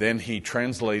 and then he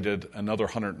translated another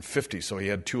 150, so he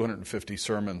had 250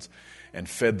 sermons, and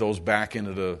fed those back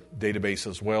into the database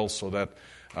as well, so that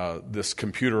this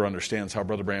computer understands how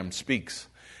Brother Branham speaks.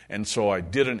 And so I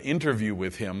did an interview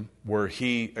with him where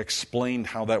he explained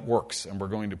how that works, and we're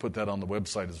going to put that on the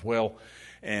website as well.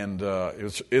 And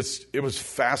it was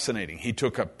fascinating. He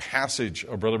took a passage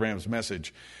of Brother Branham's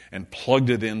message and plugged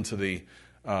it into the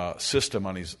system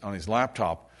on his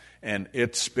laptop, and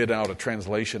it spit out a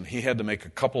translation. He had to make a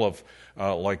couple of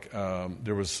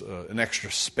there was an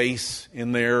extra space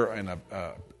in there and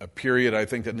a period I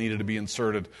think that needed to be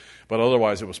inserted, but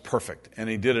otherwise it was perfect. And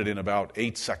he did it in about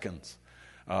 8 seconds.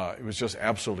 It was just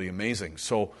absolutely amazing.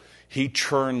 So he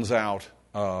churns out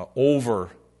over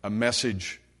a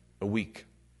message a week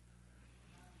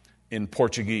in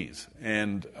Portuguese.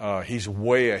 And he's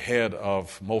way ahead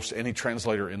of most any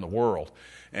translator in the world.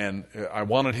 And I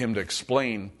wanted him to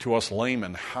explain to us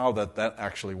laymen how that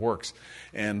actually works.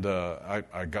 And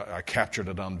I captured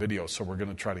it on video, so we're going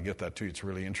to try to get that to you. It's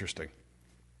really interesting.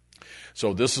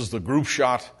 So this is the group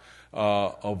shot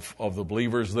of the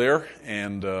believers there,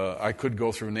 and I could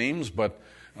go through names, but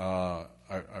I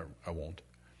won't.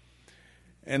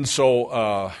 And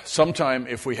so sometime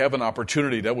if we have an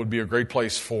opportunity, that would be a great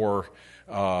place for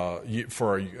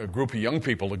a group of young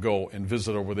people to go and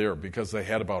visit over there, because they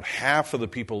had about half of the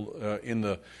people in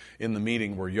the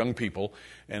meeting were young people,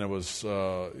 and it was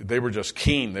they were just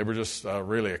keen. They were just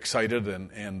really excited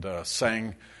and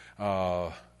sang.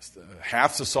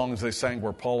 Half the songs they sang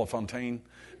were Paul LaFontaine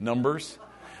numbers.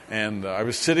 And I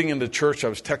was sitting in the church, I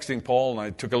was texting Paul, and I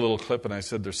took a little clip, and I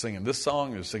said, they're singing this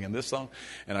song, they're singing this song.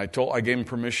 And I gave him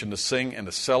permission to sing and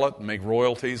to sell it and make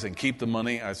royalties and keep the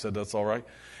money. I said, that's all right.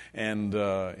 And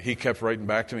he kept writing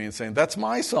back to me and saying, that's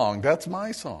my song, that's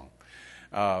my song.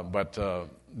 But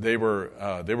they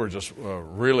were just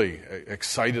really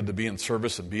excited to be in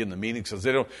service and be in the meetings,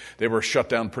 because they were shut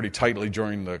down pretty tightly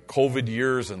during the COVID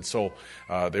years, and so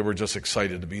they were just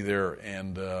excited to be there,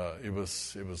 and it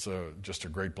was just a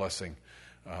great blessing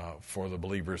for the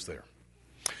believers there.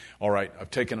 All right, I've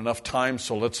taken enough time,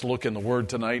 so let's look in the Word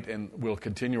tonight, and we'll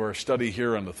continue our study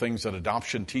here on the things that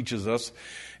adoption teaches us,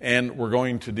 and we're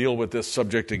going to deal with this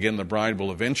subject again. The bride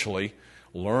will eventually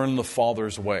learn the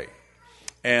Father's way.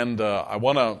 And I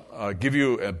want to give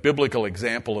you a biblical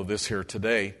example of this here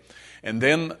today. And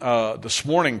then this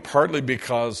morning, partly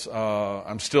because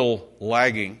I'm still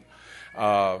lagging,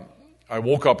 I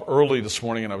woke up early this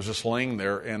morning and I was just laying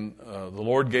there, and the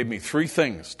Lord gave me 3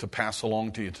 things to pass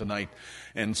along to you tonight.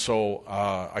 And so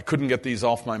I couldn't get these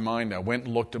off my mind. I went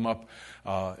and looked them up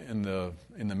in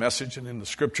the message and in the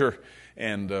Scripture.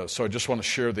 And so I just want to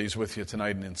share these with you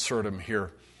tonight and insert them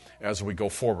here as we go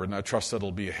forward, and I trust that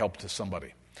it'll be a help to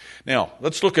somebody. Now,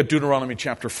 let's look at Deuteronomy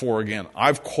chapter 4 again.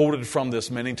 I've quoted from this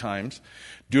many times.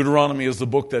 Deuteronomy is the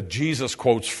book that Jesus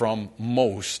quotes from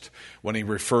most when he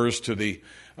refers to the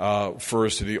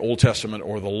Old Testament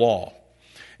or the law.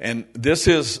 And this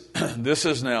is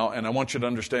now, and I want you to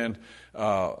understand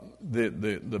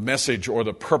the message or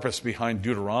the purpose behind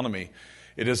Deuteronomy.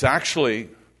 It is actually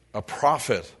a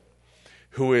prophet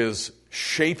who is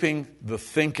shaping the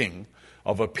thinking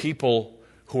of a people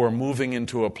who are moving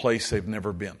into a place they've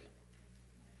never been.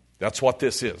 That's what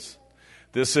this is.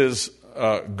 This is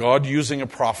God using a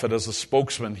prophet as a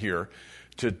spokesman here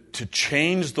to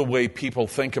change the way people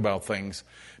think about things,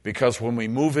 because when we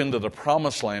move into the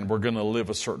promised land, we're going to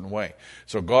live a certain way.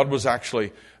 So God was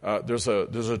actually, there's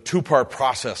a two-part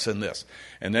process in this,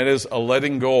 and that is a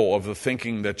letting go of the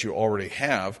thinking that you already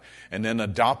have and then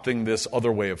adopting this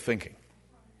other way of thinking.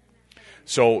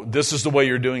 So this is the way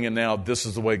you're doing it now. This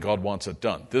is the way God wants it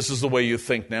done. This is the way you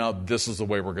think now. This is the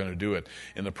way we're going to do it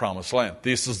in the promised land.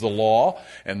 This is the law,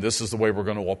 and this is the way we're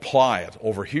going to apply it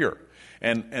over here.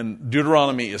 And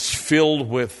Deuteronomy is filled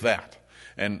with that.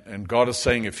 And God is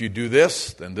saying, if you do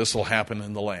this, then this will happen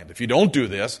in the land. If you don't do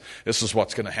this, this is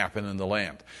what's going to happen in the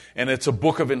land. And it's a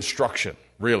book of instruction,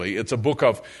 really. It's a book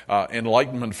of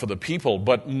enlightenment for the people.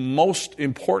 But most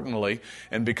importantly,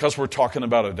 and because we're talking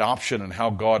about adoption and how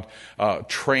God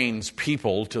trains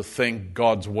people to think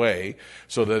God's way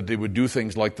so that they would do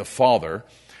things like the Father,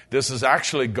 this is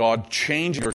actually God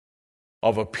changing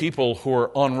of a people who are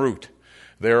en route.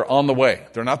 They're on the way.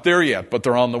 They're not there yet, but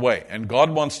they're on the way. And God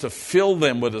wants to fill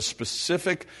them with a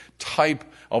specific type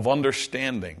of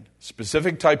understanding,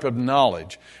 specific type of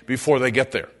knowledge before they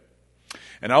get there.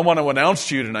 And I want to announce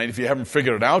to you tonight, if you haven't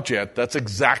figured it out yet, that's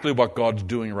exactly what God's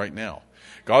doing right now.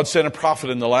 God sent a prophet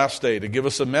in the last day to give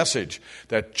us a message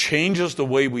that changes the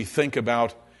way we think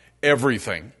about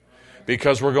everything,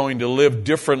 because we're going to live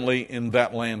differently in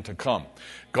that land to come.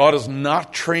 God is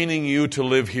not training you to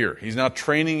live here. He's not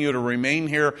training you to remain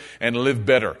here and live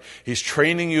better. He's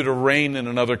training you to reign in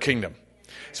another kingdom.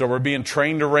 So we're being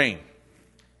trained to reign.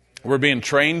 We're being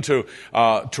trained to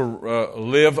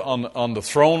live on the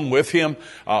throne with Him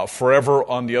forever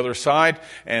on the other side.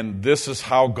 And this is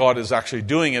how God is actually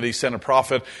doing it. He sent a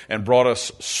prophet and brought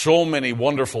us so many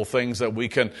wonderful things that we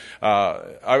can...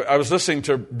 I was listening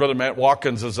to Brother Matt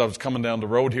Watkins as I was coming down the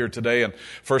road here today, and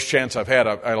first chance I've had,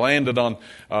 I landed on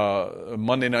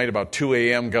Monday night about 2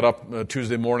 a.m., got up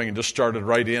Tuesday morning and just started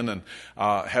right in, and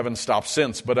haven't stopped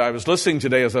since. But I was listening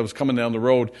today as I was coming down the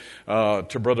road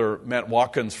to Brother Matt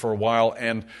Watkins for a while,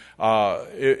 and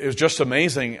it was just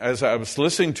amazing as I was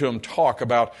listening to him talk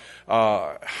about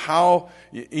how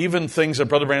even things that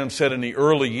Brother Branham said in the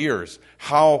early years,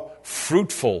 how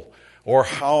fruitful or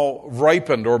how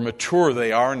ripened or mature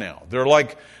they are now. They're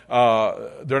like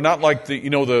they're not like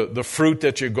the fruit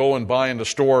that you go and buy in the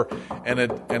store and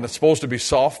it's supposed to be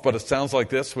soft, but it sounds like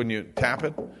this when you tap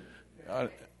it.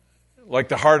 Like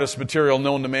the hardest material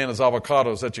known to man is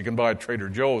avocados that you can buy at Trader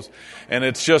Joe's. And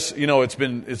it's just, it's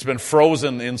been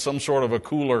frozen in some sort of a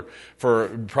cooler for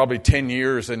probably 10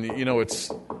 years. And,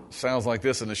 it sounds like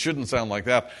this, and it shouldn't sound like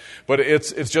that. But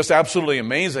it's just absolutely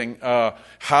amazing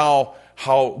how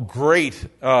great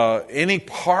any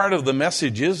part of the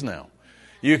message is now.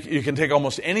 You can take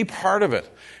almost any part of it,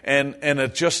 and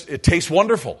it tastes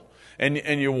wonderful.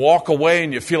 And you walk away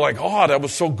and you feel like, oh, that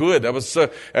was so good. That was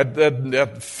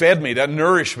that fed me, that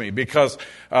nourished me. Because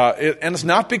and it's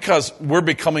not because we're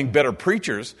becoming better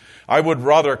preachers. I would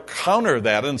rather counter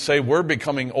that and say we're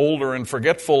becoming older and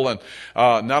forgetful and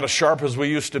not as sharp as we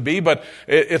used to be. But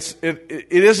it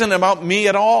isn't about me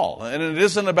at all, and it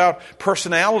isn't about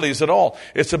personalities at all.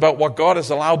 It's about what God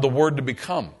has allowed the Word to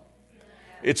become.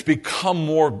 It's become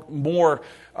more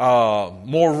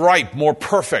ripe, more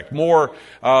perfect, more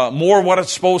what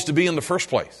it's supposed to be in the first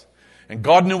place. And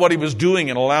God knew what He was doing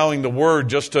in allowing the Word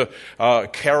just to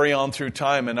carry on through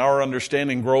time, and our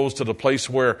understanding grows to the place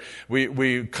where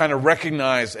we kind of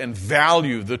recognize and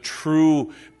value the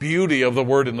true beauty of the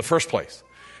Word in the first place.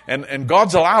 And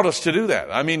God's allowed us to do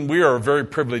that. I mean, we are a very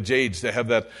privileged age to have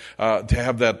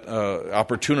that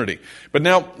opportunity. But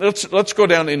now let's go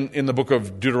down in the book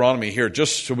of Deuteronomy here,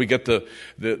 just so we get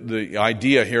the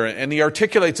idea here. And he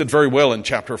articulates it very well in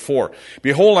chapter 4.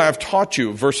 Behold, I have taught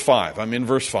you, verse 5. I'm in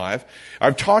verse 5.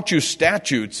 I've taught you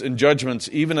statutes and judgments,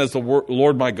 even as the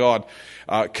Lord my God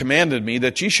commanded me,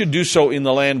 that ye should do so in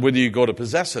the land whither you go to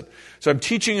possess it. So I'm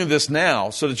teaching you this now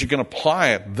so that you can apply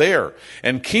it there,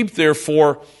 and keep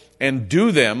therefore and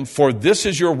do them, for this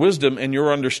is your wisdom and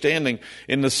your understanding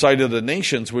in the sight of the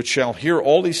nations, which shall hear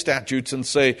all these statutes and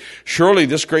say, surely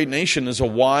this great nation is a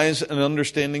wise and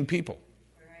understanding people.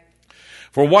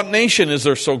 For what nation is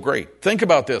there so great? Think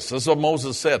about this. This is what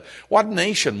Moses said. What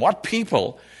nation, what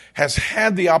people has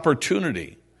had the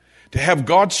opportunity to have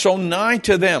God so nigh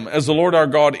to them as the Lord our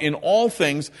God in all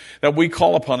things that we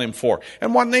call upon Him for?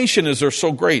 And what nation is there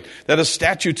so great that has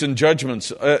statutes and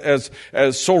judgments as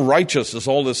so righteous as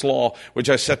all this law which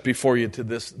I set before you to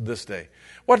this day?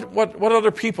 What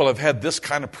other people have had this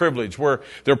kind of privilege where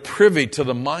they're privy to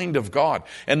the mind of God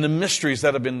and the mysteries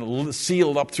that have been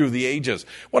sealed up through the ages?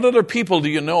 What other people do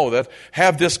you know that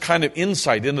have this kind of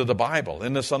insight into the Bible,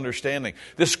 in this understanding,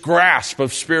 this grasp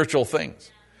of spiritual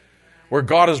things, where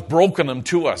God has broken them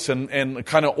to us and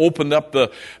kind of opened up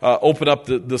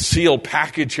the sealed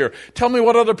package here? Tell me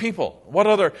what other people,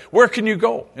 where can you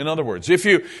go? In other words, if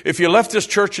you left this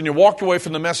church and you walked away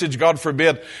from the message, God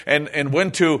forbid, and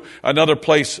went to another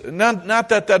place, not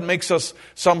that makes us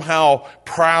somehow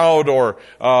proud or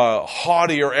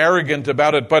haughty or arrogant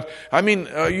about it, but I mean,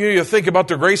 you think about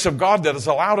the grace of God that has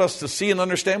allowed us to see and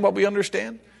understand what we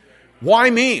understand.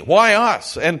 Why me? Why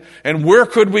us? And where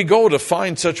could we go to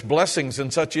find such blessings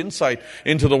and such insight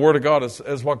into the Word of God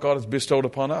as what God has bestowed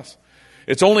upon us?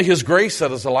 It's only His grace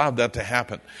that has allowed that to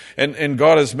happen. And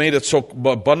God has made it so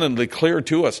abundantly clear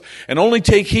to us. And only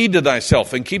take heed to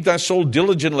thyself, and keep thy soul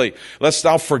diligently, lest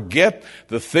thou forget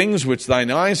the things which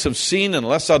thine eyes have seen, and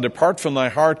lest thou depart from thy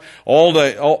heart,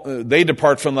 they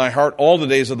depart from thy heart all the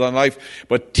days of thy life.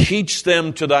 But teach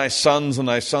them to thy sons and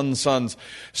thy sons' sons,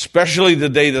 especially the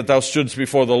day that thou stoodst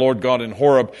before the Lord God in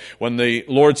Horeb, when the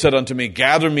Lord said unto me,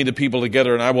 gather me the people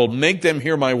together, and I will make them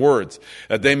hear my words,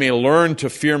 that they may learn to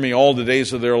fear me all the days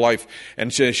of their life,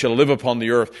 and they shall live upon the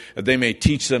earth, that they may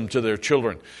teach them to their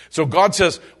children. So God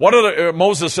says,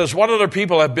 Moses says, what other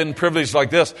people have been privileged like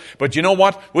this? But you know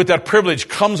what? With that privilege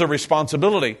comes a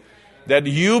responsibility that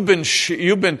you've been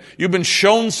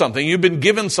shown something, you've been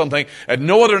given something that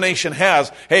no other nation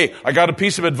has. Hey, I got a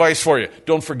piece of advice for you.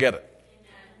 Don't forget it.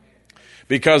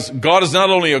 Because God is not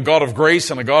only a God of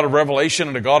grace and a God of revelation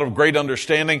and a God of great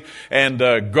understanding and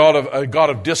a God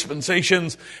of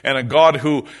dispensations and a God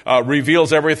who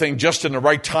reveals everything just in the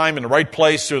right time, in the right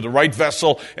place, through the right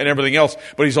vessel and everything else.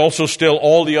 But He's also still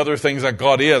all the other things that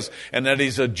God is, and that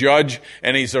He's a judge,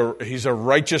 and He's a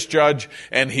righteous judge,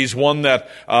 and He's one that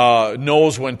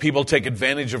knows when people take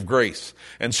advantage of grace.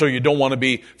 And so you don't want to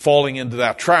be falling into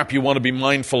that trap. You want to be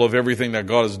mindful of everything that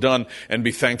God has done and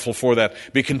be thankful for that.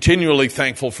 Be continually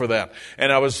thankful for that.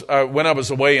 And when I was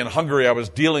away in Hungary, I was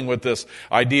dealing with this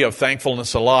idea of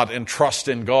thankfulness a lot and trust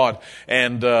in God.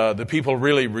 And the people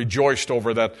really rejoiced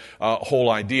over that whole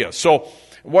idea. So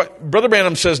what Brother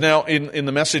Branham says now in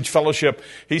the Message Fellowship,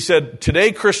 he said,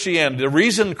 today Christianity, the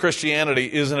reason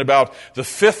Christianity isn't about the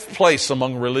fifth place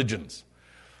among religions.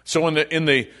 So in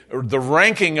the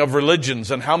ranking of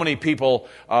religions and how many people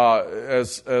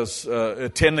as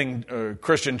attending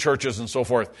Christian churches and so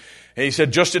forth, and he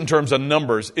said just in terms of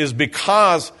numbers, is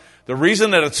because the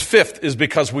reason that it's fifth is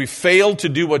because we failed to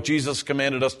do what Jesus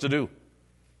commanded us to do.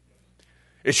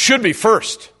 It should be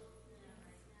first,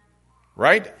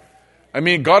 right? I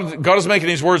mean, God is making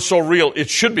these words so real. It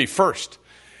should be first.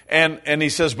 And he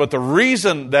says, but the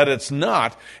reason that it's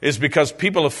not is because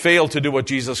people have failed to do what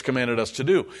Jesus commanded us to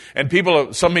do. And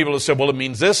some people have said, well, it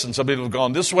means this, and some people have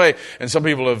gone this way, and some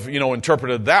people have,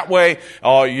 interpreted that way.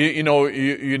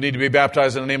 You need to be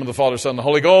baptized in the name of the Father, Son, and the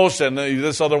Holy Ghost, and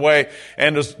this other way.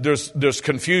 And there's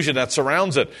confusion that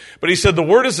surrounds it. But he said the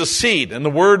word is a seed, and the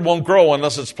word won't grow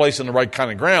unless it's placed in the right kind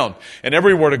of ground. And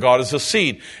every word of God is a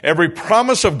seed. Every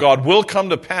promise of God will come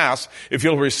to pass if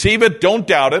you'll receive it, don't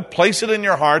doubt it, place it in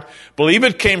your heart, believe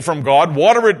it came from God,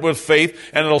 water it with faith,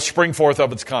 and it'll spring forth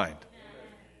of its kind.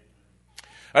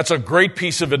 That's a great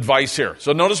piece of advice here.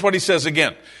 So notice what he says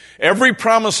again. Every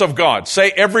promise of God,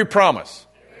 say every promise.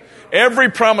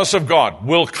 Every promise of God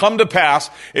will come to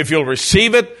pass if you'll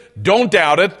receive it, don't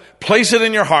doubt it, place it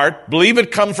in your heart, believe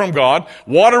it come from God,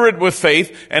 water it with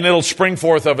faith, and it'll spring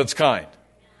forth of its kind.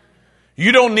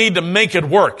 You don't need to make it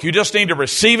work. You just need to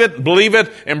receive it, believe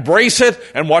it, embrace it,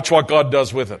 and watch what God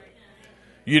does with it.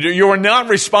 You are not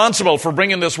responsible for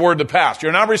bringing this word to pass.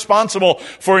 You're not responsible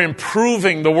for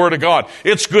improving the word of God.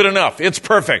 It's good enough. It's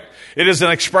perfect. It is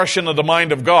an expression of the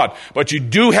mind of God. But you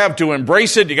do have to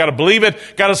embrace it. You got to believe it.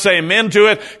 Got to say amen to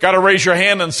it. Got to raise your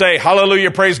hand and say, hallelujah,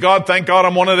 praise God. Thank God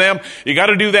I'm one of them. You got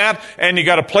to do that. And you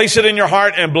got to place it in your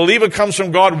heart and believe it comes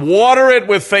from God. Water it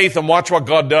with faith and watch what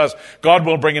God does. God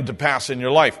will bring it to pass in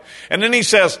your life. And then he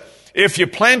says, if you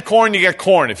plant corn, you get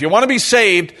corn. If you want to be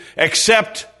saved,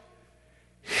 accept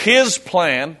His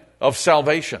plan of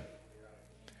salvation.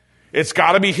 It's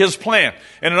got to be His plan.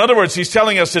 And in other words, he's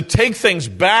telling us to take things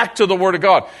back to the Word of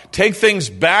God. Take things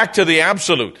back to the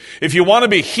absolute. If you want to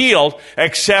be healed,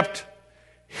 accept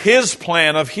His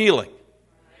plan of healing.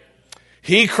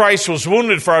 He, Christ, was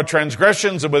wounded for our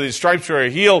transgressions, and with His stripes we are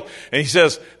healed. And he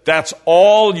says, that's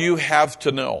all you have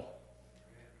to know.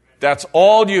 That's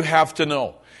all you have to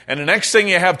know. And the next thing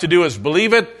you have to do is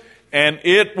believe it, and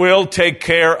it will take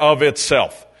care of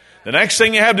itself. The next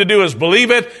thing you have to do is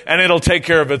believe it, and it'll take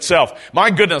care of itself.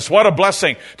 My goodness, what a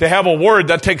blessing to have a word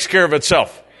that takes care of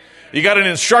itself. You got an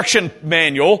instruction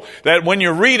manual that when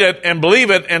you read it and believe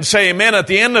it and say amen at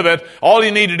the end of it, all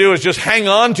you need to do is just hang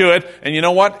on to it, and you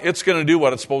know what? It's going to do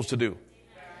what it's supposed to do.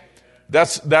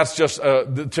 That's just,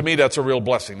 to me, that's a real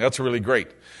blessing. That's really great.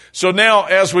 So now,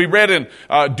 as we read in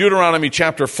Deuteronomy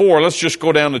chapter 4, let's just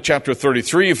go down to chapter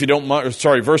 33, if you don't mind,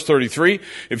 verse 33,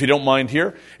 if you don't mind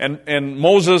here. And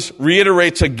Moses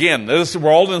reiterates again, we're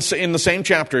all in the same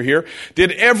chapter here.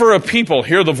 Did ever a people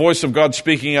hear the voice of God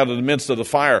speaking out of the midst of the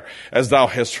fire, as thou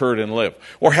hast heard and live?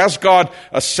 Or has God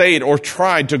essayed or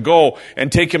tried to go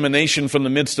and take him a nation from the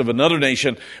midst of another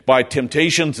nation by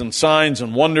temptations and signs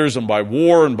and wonders and by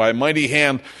war and by mighty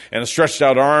hand and a stretched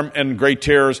out arm and great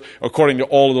terrors, according to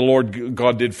all of the Lord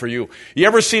God did for you? You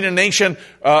ever seen a nation,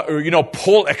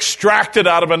 extracted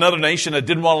out of another nation that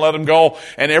didn't want to let them go,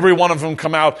 and every one of them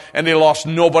come out and they lost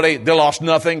nobody, they lost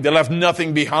nothing, they left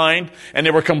nothing behind, and they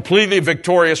were completely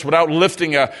victorious without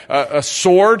lifting a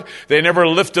sword. They never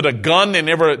lifted a gun. They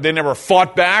never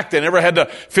fought back. They never had to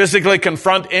physically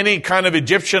confront any kind of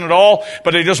Egyptian at all,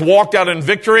 but they just walked out in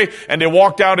victory, and they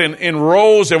walked out in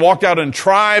rows, they walked out in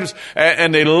tribes,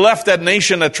 and they left that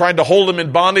nation that tried to hold them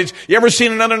in bondage. You ever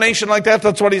seen another nation like that?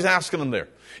 That's what he's asking them there.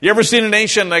 You ever seen a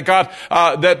nation that got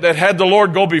that had the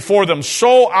Lord go before them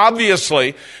so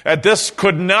obviously that this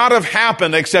could not have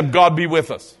happened except God be with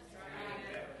us?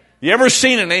 You ever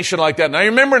seen a nation like that? Now,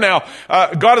 remember now,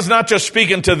 God is not just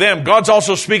speaking to them. God's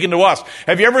also speaking to us.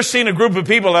 Have you ever seen a group of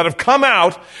people that have come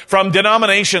out from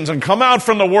denominations and come out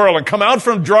from the world and come out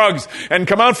from drugs and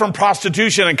come out from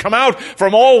prostitution and come out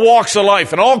from all walks of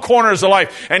life and all corners of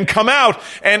life and come out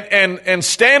and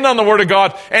stand on the Word of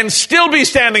God and still be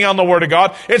standing on the Word of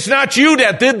God? It's not you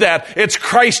that did that. It's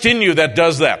Christ in you that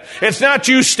does that. It's not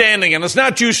you standing, and it's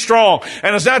not you strong,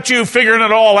 and it's not you figuring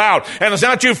it all out, and it's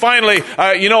not you finally,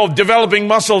 developing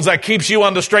muscles that keeps you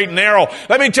on the straight and narrow.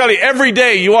 Let me tell you, every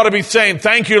day you ought to be saying,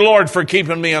 thank you, Lord, for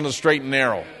keeping me on the straight and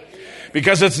narrow.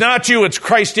 Because it's not you, it's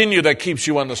Christ in you that keeps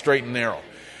you on the straight and narrow.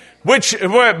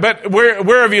 But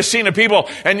where have you seen a people?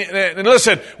 And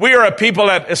listen, we are a people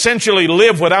that essentially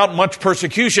live without much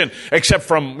persecution, except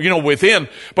from, within.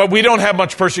 But we don't have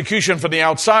much persecution from the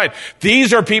outside.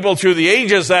 These are people through the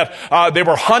ages that they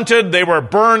were hunted, they were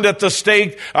burned at the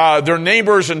stake, their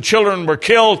neighbors and children were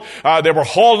killed, they were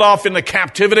hauled off into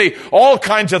captivity. All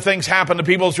kinds of things happen to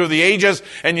people through the ages.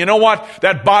 And you know what?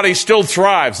 That body still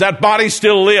thrives. That body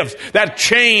still lives. That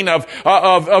chain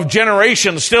of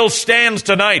generations still stands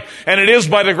tonight. And it is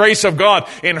by the grace of God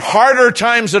in harder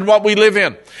times than what we live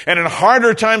in, and in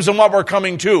harder times than what we're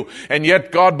coming to. And yet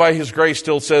God, by His grace,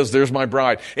 still says, there's my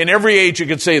bride. In every age you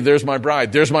could say, there's my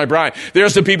bride, there's my bride.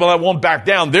 There's the people that won't back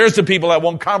down. There's the people that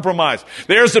won't compromise.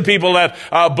 There's the people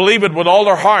that believe it with all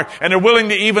their heart, and are willing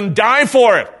to even die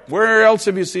for it. Where else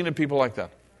have you seen a people like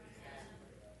that?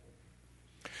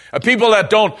 A people that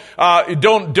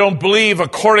don't believe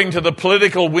according to the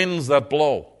political winds that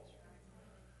blow.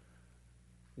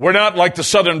 We're not like the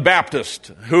Southern Baptist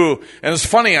and it's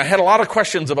funny, I had a lot of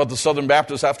questions about the Southern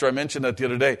Baptist after I mentioned that the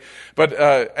other day, but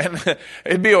and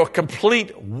it'd be a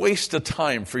complete waste of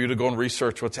time for you to go and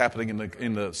research what's happening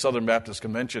in the Southern Baptist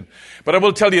Convention. But I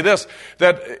will tell you this,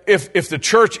 that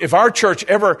if our church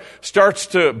ever starts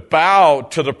to bow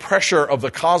to the pressure of the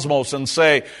cosmos and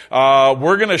say,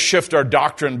 we're going to shift our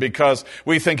doctrine because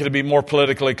we think it'd be more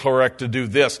politically correct to do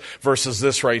this versus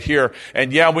this right here.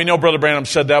 And yeah, we know Brother Branham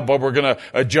said that, but we're going to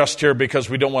adjust here because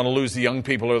we don't want to lose the young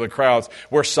people or the crowds.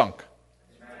 We're sunk.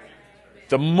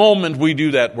 The moment we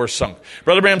do that, we're sunk.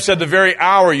 Brother Branham said the very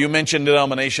hour you mention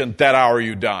denomination, that hour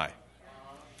you die.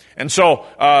 And so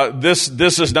this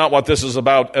is not what this is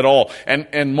about at all.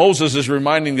 And Moses is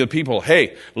reminding the people,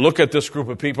 hey, look at this group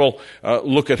of people,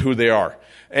 look at who they are.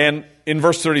 And in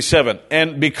verse 37,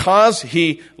 and because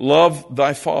he loved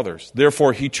thy fathers,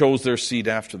 therefore he chose their seed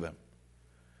after them.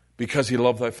 Because he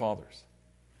loved thy fathers.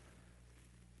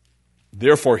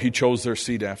 Therefore he chose their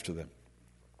seed after them,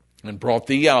 and brought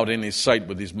thee out in his sight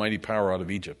with his mighty power out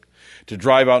of Egypt, to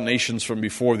drive out nations from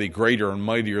before thee, greater and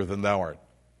mightier than thou art,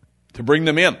 to bring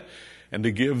them in, and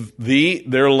to give thee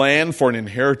their land for an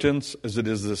inheritance as it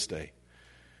is this day.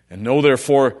 And know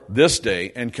therefore this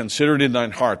day, and consider it in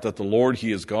thine heart, that the Lord,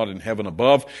 He is God in heaven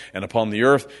above and upon the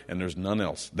earth, and there's none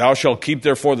else. Thou shalt keep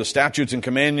therefore the statutes and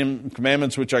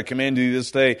commandments which I command thee this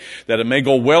day, that it may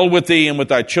go well with thee and with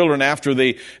thy children after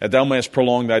thee, that thou mayest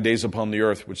prolong thy days upon the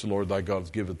earth, which the Lord thy God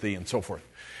giveth thee, and so forth.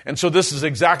 And so this is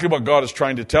exactly what God is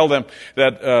trying to tell them,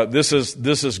 that this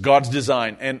is God's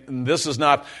design. And this is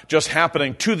not just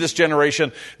happening to this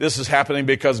generation. This is happening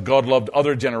because God loved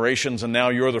other generations, and now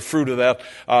you're the fruit of that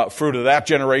fruit of that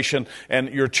generation and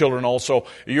your children also.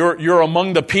 You're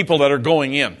among the people that are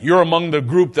going in. You're among the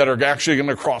group that are actually going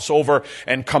to cross over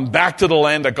and come back to the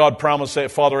land that God promised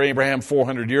Father Abraham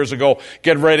 400 years ago.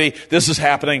 Get ready. This is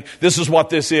happening. This is what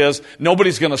this is.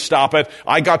 Nobody's going to stop it.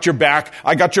 I got your back.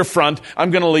 I got your front.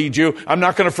 I'm going to lead you. I'm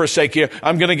not going to forsake you.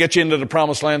 I'm going to get you into the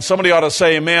promised land. Somebody ought to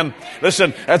say amen.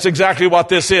 Listen, that's exactly what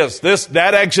this is.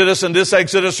 That Exodus and this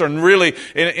Exodus are really,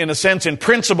 in a sense, in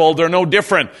principle, they're no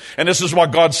different. And this is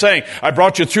what God's saying. I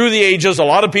brought you through the ages. A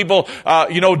lot of people,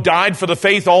 died for the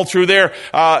faith all through there.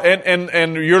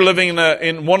 And you're living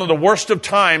in one of the worst of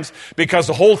times because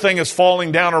the whole thing is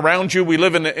falling down around you. We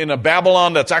live in a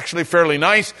Babylon that's actually fairly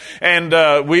nice. And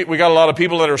we got a lot of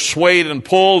people that are swayed and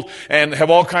pulled and have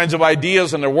all kinds of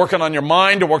ideas, and they're working on your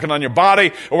mind, they're working on your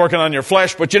body, they're working on your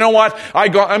flesh. But you know what?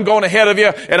 I'm going ahead of you,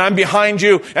 and I'm behind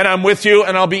you, and I'm with you,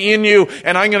 and I'll be in you,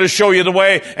 and I'm going to show you the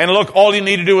way. And look, all you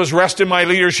need to do is rest in my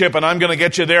leadership, and I'm going to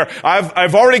get you there.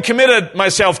 I've already committed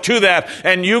myself to that,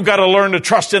 and you've got to learn to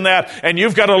trust in that, and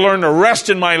you've got to learn to rest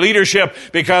in my leadership,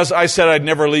 because I said I'd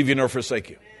never leave you nor forsake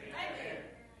you.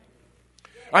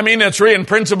 I mean, in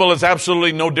principle, it's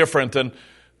absolutely no different than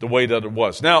the way that it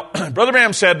was. Now, Brother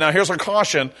Branham said, now here's a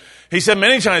caution. He said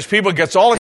many times people gets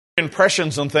all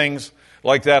impressions and things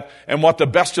like that and what the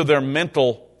best of their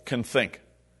mental can think.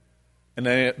 And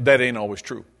that ain't always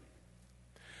true.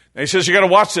 And he says you got to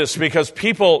watch this because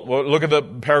people, look at the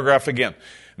paragraph again.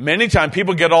 Many times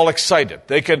people get all excited.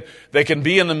 They can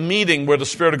be in a meeting where the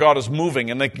Spirit of God is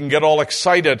moving, and they can get all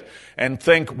excited and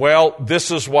think, well, this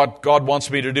is what God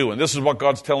wants me to do, and this is what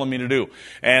God's telling me to do.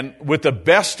 And with the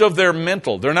best of their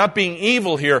mental, they're not being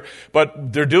evil here,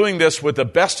 but they're doing this with the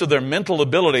best of their mental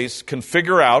abilities, can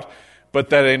figure out,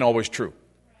 but that ain't always true.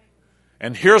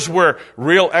 And here's where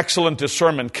real excellent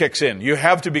discernment kicks in. You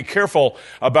have to be careful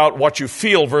about what you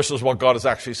feel versus what God is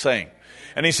actually saying.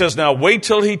 And he says, now wait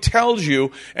till he tells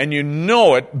you and you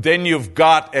know it, then you've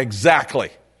got exactly.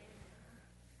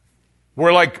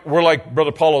 We're like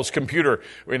Brother Paulo's computer.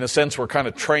 In a sense, we're kind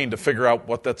of trained to figure out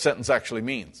what that sentence actually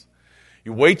means.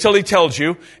 You wait till he tells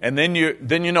you, and then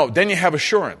you know. Then you have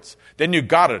assurance. Then you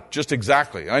got it just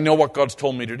exactly. I know what God's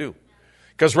told me to do.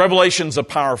 Because revelation's a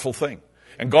powerful thing.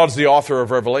 And God's the author of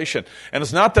revelation. And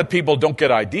it's not that people don't get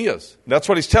ideas. That's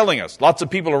what he's telling us. Lots of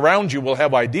people around you will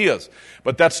have ideas.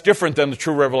 But that's different than the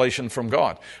true revelation from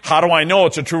God. How do I know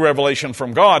it's a true revelation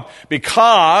from God?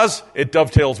 Because it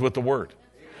dovetails with the Word.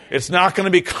 It's not going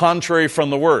to be contrary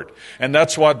from the Word. And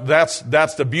that's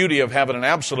the beauty of having an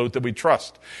absolute that we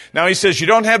trust. Now he says you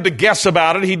don't have to guess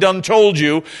about it. He done told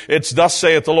you it's thus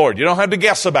saith the Lord. You don't have to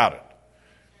guess about it.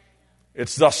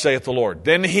 It's thus saith the Lord.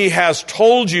 Then he has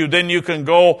told you, then you can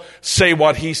go say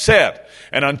what he said.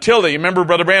 And until then, you remember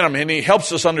Brother Branham, and he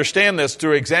helps us understand this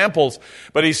through examples,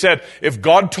 but he said, if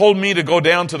God told me to go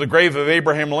down to the grave of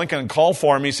Abraham Lincoln and call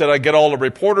for him, he said, I'd get all the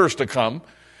reporters to come,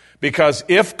 because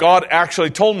if God actually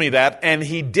told me that, and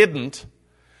he didn't,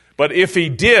 but if he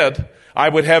did, I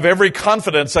would have every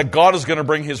confidence that God is going to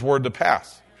bring his word to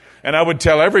pass. And I would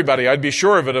tell everybody, I'd be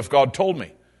sure of it if God told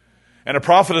me. And a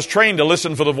prophet is trained to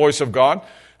listen for the voice of God,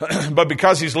 but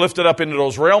because he's lifted up into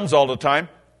those realms all the time,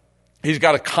 he's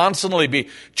got to constantly be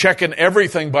checking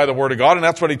everything by the Word of God, and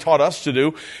that's what he taught us to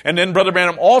do. And then Brother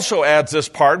Branham also adds this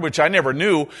part, which I never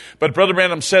knew, but Brother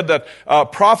Branham said that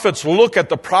prophets look at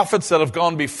the prophets that have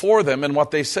gone before them and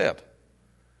what they said.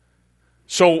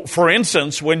 So, for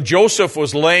instance, when Joseph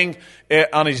was laying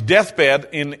on his deathbed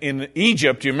in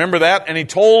Egypt, you remember that? And he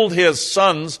told his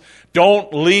sons,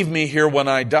 don't leave me here when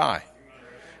I die.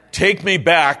 Take me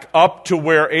back up to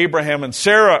where Abraham and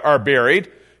Sarah are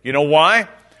buried. You know why?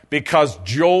 Because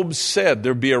Job said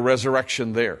there'd be a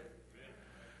resurrection there.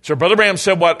 So Brother Branham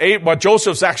said what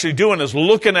Joseph's actually doing is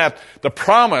looking at the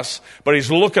promise, but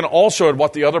he's looking also at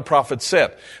what the other prophets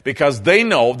said. Because they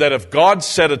know that if God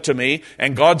said it to me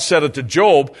and God said it to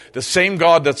Job, the same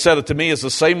God that said it to me is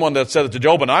the same one that said it to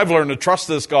Job. And I've learned to trust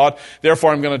this God,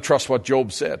 therefore I'm going to trust what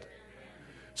Job said.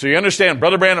 So you understand,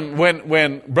 Brother Branham,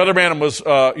 when Brother Branham was,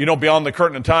 beyond the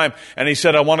curtain of time, and he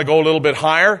said, I want to go a little bit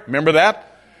higher. Remember that?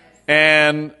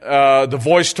 And the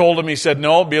voice told him, he said,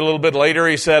 no, be a little bit later.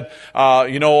 He said,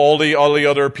 all the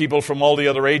other people from all the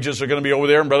other ages are going to be over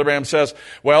there. And Brother Branham says,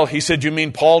 well, he said, you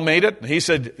mean Paul made it? They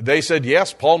said,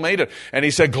 yes, Paul made it. And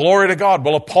he said, glory to God.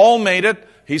 Well, if Paul made it,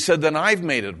 he said, then I've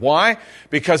made it. Why?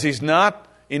 Because he's not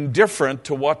indifferent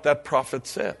to what that prophet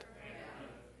said.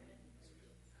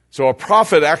 So a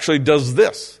prophet actually does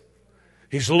this.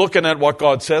 He's looking at what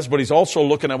God says, but he's also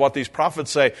looking at what these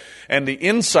prophets say and the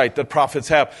insight that prophets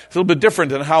have. It's a little bit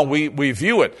different than how we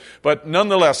view it. But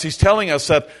nonetheless, he's telling us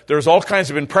that there's all kinds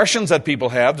of impressions that people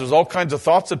have. There's all kinds of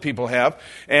thoughts that people have.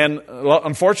 And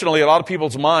unfortunately, a lot of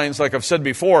people's minds, like I've said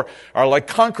before, are like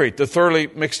concrete. They're thoroughly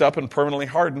mixed up and permanently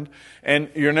hardened. And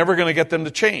you're never going to get them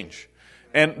to change.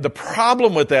 And the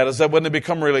problem with that is that when they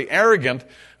become really arrogant,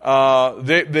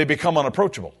 they become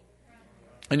unapproachable.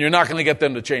 And you're not going to get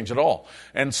them to change at all.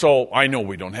 And so I know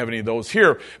we don't have any of those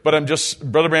here, but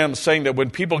Brother Branham is saying that when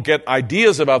people get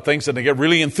ideas about things and they get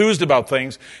really enthused about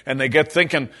things and they get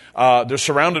thinking they're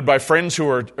surrounded by friends who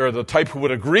are the type who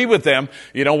would agree with them,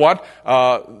 you know what?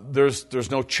 There's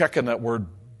no checking that word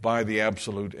by the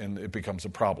absolute, and it becomes a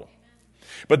problem.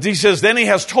 But he says, then he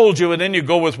has told you, and then you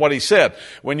go with what he said.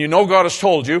 When you know God has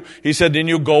told you, he said, then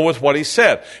you go with what he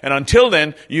said. And until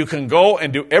then, you can go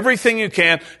and do everything you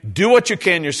can, do what you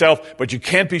can yourself, but you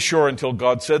can't be sure until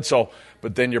God said so,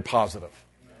 but then you're positive.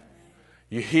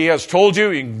 He has told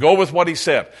you, you can go with what he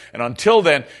said. And until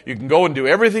then, you can go and do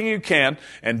everything you can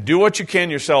and do what you can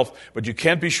yourself, but you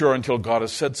can't be sure until God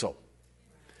has said so.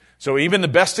 So even the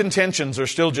best intentions are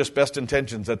still just best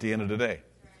intentions at the end of the day.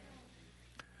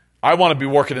 I want to be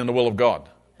working in the will of God.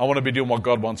 I want to be doing what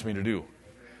God wants me to do.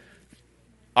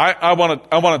 I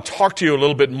want to talk to you a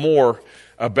little bit more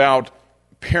about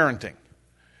parenting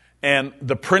and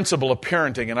the principle of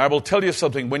parenting. And I will tell you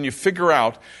something. When you figure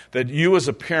out that you as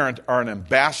a parent are an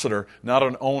ambassador, not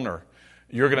an owner,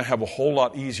 you're going to have a whole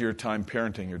lot easier time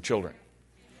parenting your children.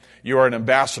 You are an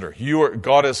ambassador.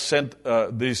 God has sent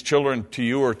these children to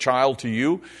you or child to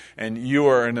you, and you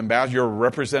are an ambassador. You're a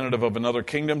representative of another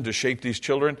kingdom to shape these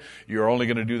children. You're only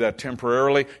going to do that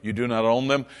temporarily. You do not own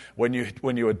them. When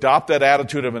you adopt that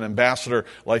attitude of an ambassador,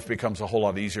 life becomes a whole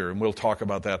lot easier, and we'll talk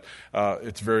about that.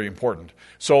 It's very important.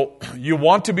 So you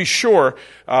want to be sure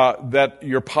that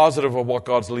you're positive of what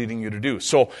God's leading you to do.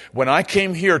 So when I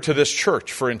came here to this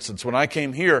church, for instance, when I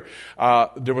came here,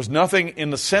 there was nothing in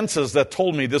the senses that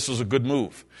told me this was a good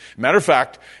move. Matter of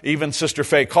fact, even Sister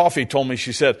Faye Coffey told me,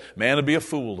 she said, man, it'd be a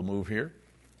fool to move here.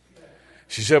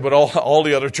 She said, but all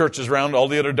the other churches around, all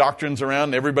the other doctrines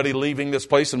around, everybody leaving this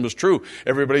place, and it was true.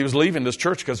 Everybody was leaving this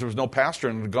church because there was no pastor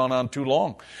and it had gone on too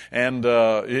long. And,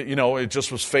 it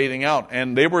just was fading out.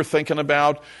 And they were thinking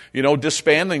about,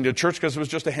 disbanding the church because it was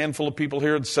just a handful of people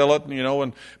here and sell it,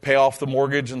 and pay off the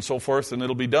mortgage and so forth, and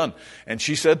it'll be done. And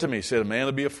she said to me, man,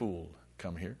 it'd be a fool to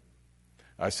come here.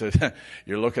 I said,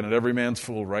 you're looking at every man's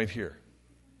fool right here.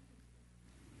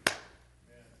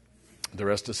 The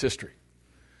rest is history.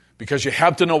 Because you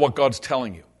have to know what God's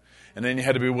telling you. And then you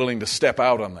had to be willing to step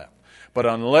out on that. But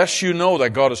unless you know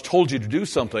that God has told you to do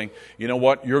something, you know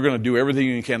what? You're going to do everything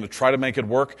you can to try to make it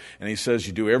work. And he says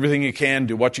you do everything you can,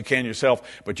 do what you can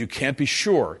yourself, but you can't be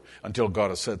sure until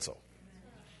God has said so.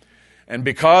 And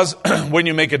because when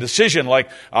you make a decision, like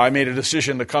I made a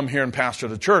decision to come here and pastor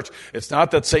the church, it's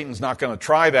not that Satan's not going to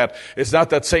try that. It's not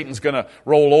that Satan's going to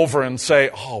roll over and say,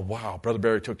 oh, wow, Brother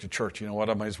Barry took to church. You know what?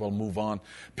 I might as well move on,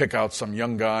 pick out some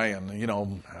young guy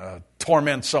and,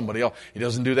 torment somebody else. He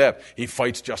doesn't do that. He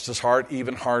fights just as hard,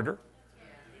 even harder.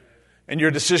 And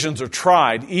your decisions are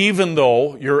tried, even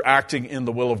though you're acting in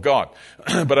the will of God.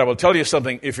 But I will tell you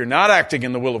something, if you're not acting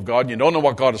in the will of God, and you don't know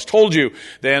what God has told you,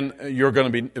 then you're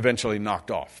going to be eventually knocked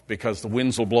off, because the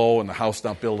winds will blow and the house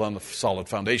not built on the solid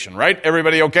foundation. Right?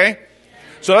 Everybody okay?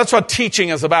 So that's what teaching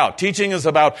is about. Teaching is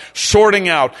about sorting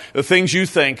out the things you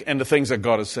think and the things that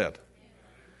God has said.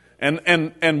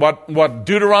 And what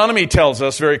Deuteronomy tells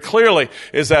us very clearly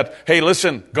is that, hey,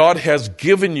 listen, God has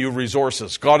given you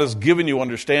resources. God has given you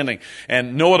understanding.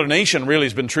 And no other nation really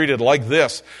has been treated like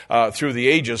this through the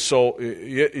ages. So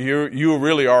you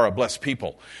really are a blessed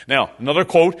people. Now, another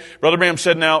quote, Brother Branham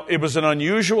said, now, it was an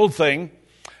unusual thing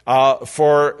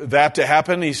for that to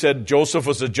happen. He said Joseph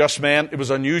was a just man. It was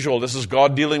unusual. This is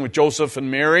God dealing with Joseph and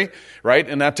Mary, right?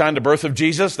 In that time, the birth of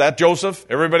Jesus, that Joseph.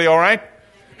 Everybody all right?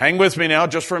 Hang with me now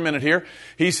just for a minute here.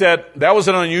 He said that was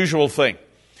an unusual thing.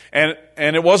 And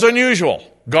it was unusual.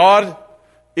 God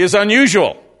is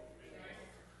unusual.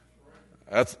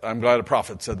 I'm glad a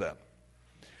prophet said that.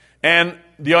 And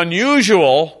the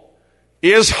unusual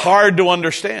is hard to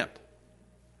understand.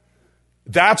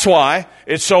 That's why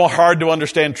it's so hard to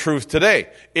understand truth today.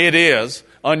 It is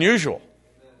unusual.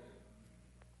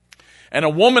 And a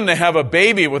woman to have a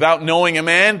baby without knowing a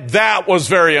man, that was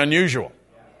very unusual.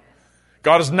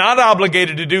 God is not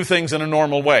obligated to do things in a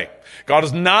normal way. God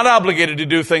is not obligated to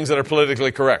do things that are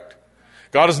politically correct.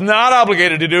 God is not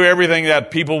obligated to do everything that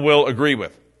people will agree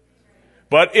with.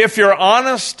 But if you're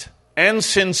honest and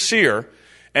sincere,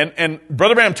 And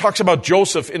Brother Branham talks about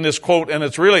Joseph in this quote, and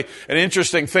it's really an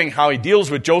interesting thing how he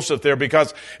deals with Joseph there,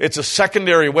 because it's a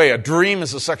secondary way. A dream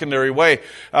is a secondary way.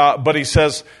 But he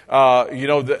says,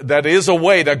 that is a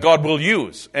way that God will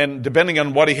use. And depending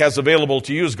on what he has available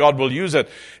to use, God will use it.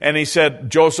 And he said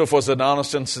Joseph was an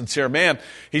honest and sincere man.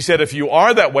 He said, if you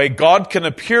are that way, God can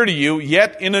appear to you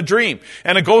yet in a dream.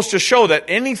 And it goes to show that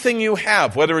anything you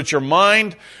have, whether it's your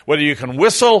mind, whether you can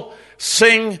whistle,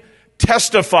 sing,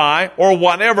 testify, or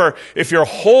whatever, if your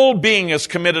whole being is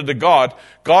committed to God,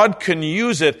 God can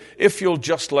use it if you'll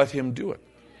just let him do it.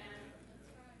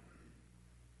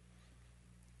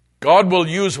 God will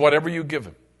use whatever you give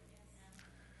him.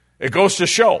 It goes to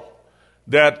show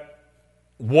that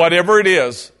whatever it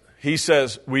is, he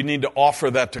says we need to offer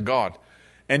that to God.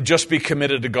 And just be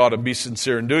committed to God and be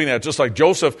sincere in doing that, just like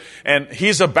Joseph. And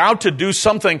he's about to do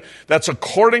something that's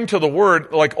according to the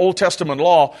word, like Old Testament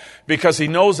law, because he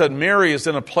knows that Mary is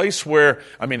in a place where,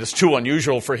 it's too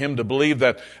unusual for him to believe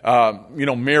that,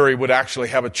 Mary would actually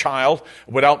have a child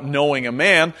without knowing a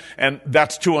man. And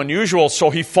that's too unusual. So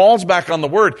he falls back on the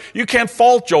word. You can't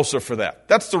fault Joseph for that.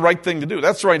 That's the right thing to do.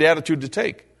 That's the right attitude to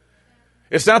take.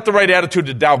 It's not the right attitude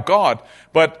to doubt God,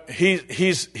 but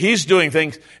he's doing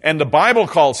things, and the Bible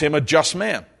calls him a just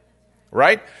man,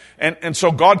 right? And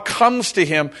so God comes to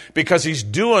him because he's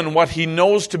doing what he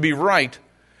knows to be right,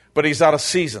 but he's out of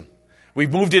season.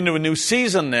 We've moved into a new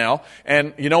season now,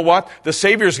 and you know what? The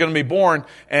Savior is going to be born,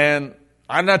 and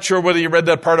I'm not sure whether you read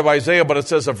that part of Isaiah, but it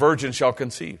says a virgin shall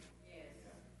conceive.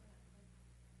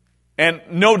 And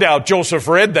no doubt Joseph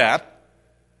read that,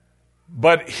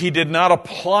 but he did not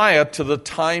apply it to the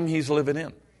time he's living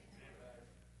in.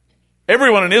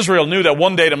 Everyone in Israel knew that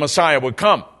one day the Messiah would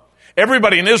come.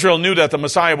 Everybody in Israel knew that the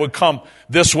Messiah would come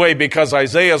this way because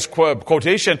Isaiah's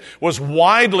quotation was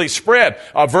widely spread.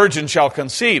 A virgin shall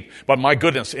conceive. But my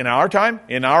goodness, in our time,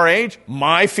 in our age,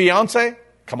 my fiance?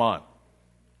 Come on.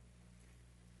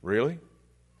 Really?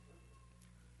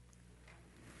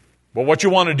 But what you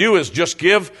want to do is just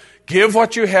give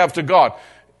what you have to God.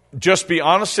 Just be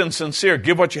honest and sincere.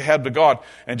 Give what you have to God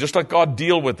and just let God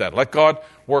deal with that. Let God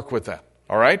work with that.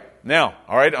 All right? Now,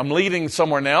 I'm leading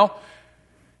somewhere now.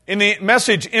 In the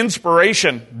message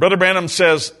Inspiration, Brother Branham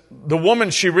says the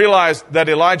woman, she realized that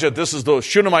Elijah, this is the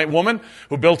Shunammite woman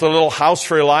who built a little house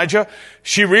for Elijah.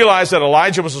 She realized that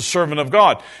Elijah was a servant of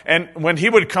God. And when he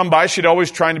would come by, she'd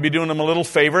always try to be doing him a little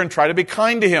favor and try to be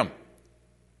kind to him.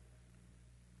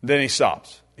 Then he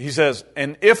stops. He says,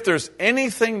 and if there's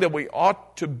anything that we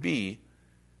ought to be,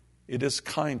 it is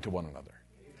kind to one another.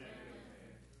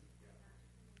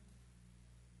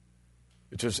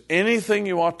 If there's anything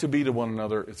you ought to be to one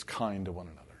another, it's kind to one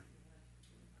another.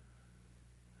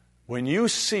 When you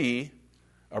see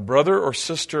a brother or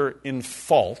sister in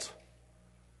fault,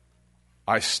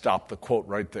 I stop the quote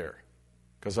right there,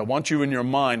 because I want you in your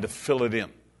mind to fill it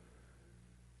in.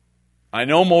 I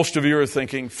know most of you are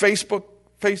thinking, Facebook.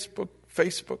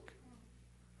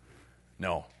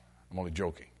 No, I'm only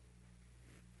joking.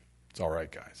 It's all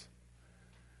right, guys.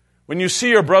 When you see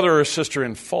your brother or sister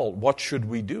in fault, what should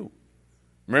we do?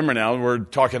 Remember now, we're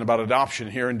talking about adoption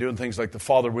here and doing things like the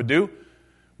Father would do.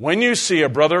 When you see a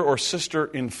brother or sister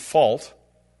in fault,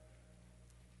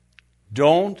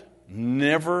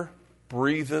 never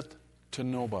breathe it to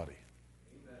nobody.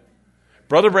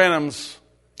 Brother Branham's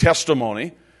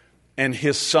testimony, and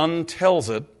his son tells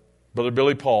it, Brother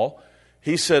Billy Paul,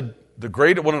 he said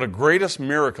one of the greatest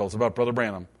miracles about Brother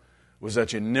Branham was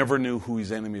that you never knew who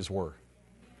his enemies were.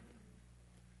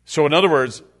 So in other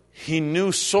words, he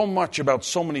knew so much about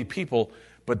so many people,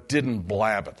 but didn't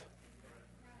blab it.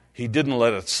 He didn't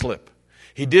let it slip.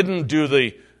 He didn't do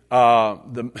the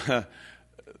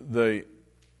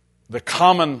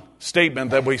common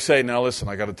statement that we say, now listen,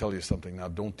 I got to tell you something. Now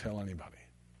don't tell anybody.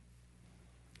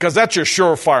 Because that's your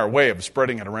surefire way of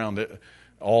spreading it around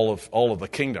all of the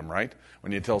kingdom, right?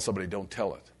 When you tell somebody, don't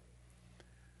tell it.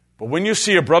 But when you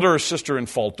see a brother or sister in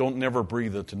fault, don't never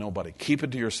breathe it to nobody. Keep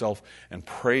it to yourself and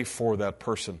pray for that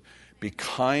person. Be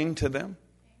kind to them.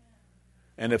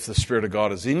 And if the Spirit of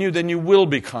God is in you, then you will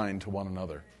be kind to one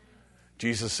another.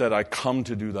 Jesus said, I come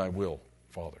to do thy will,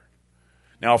 Father.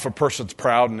 Now, if a person's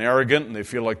proud and arrogant and they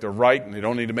feel like they're right and they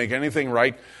don't need to make anything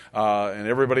right and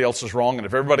everybody else is wrong, and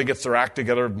if everybody gets their act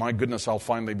together, my goodness, I'll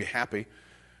finally be happy,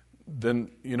 then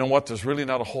you know what? There's really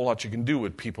not a whole lot you can do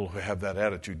with people who have that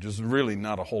attitude. There's really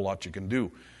not a whole lot you can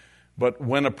do. But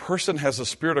when a person has the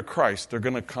Spirit of Christ, they're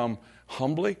going to come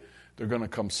humbly, they're going to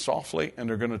come softly, and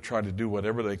they're going to try to do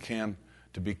whatever they can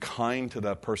to be kind to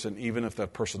that person, even if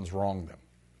that person's wronged them.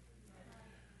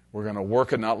 We're going to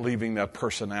work at not leaving that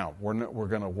person out. We're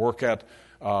going to work at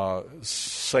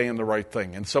saying the right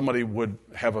thing. And somebody would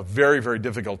have a very, very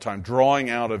difficult time drawing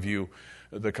out of you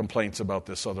the complaints about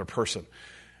this other person.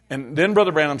 And then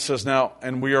Brother Branham says, now,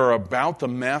 and we are about the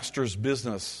Master's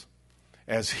business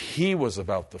as he was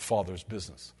about the Father's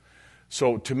business.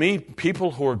 So to me,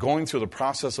 people who are going through the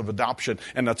process of adoption,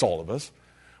 and that's all of us,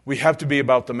 we have to be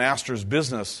about the Master's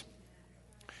business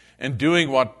and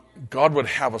doing what God would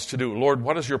have us to do. Lord,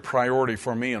 what is your priority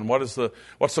for me, and what's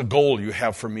the goal you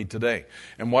have for me today?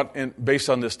 And based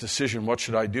on this decision, what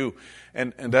should I do?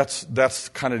 And that's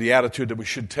kind of the attitude that we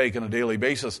should take on a daily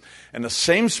basis. And the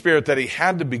same spirit that he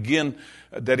had to begin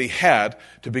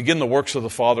the works of the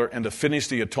Father and to finish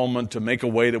the atonement, to make a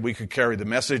way that we could carry the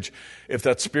message. If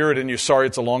that spirit in you, sorry,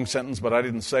 it's a long sentence, but I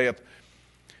didn't say it.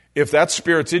 If that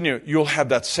spirit's in you, you'll have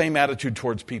that same attitude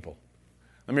towards people.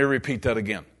 Let me repeat that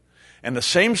again. And the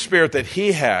same spirit that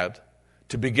he had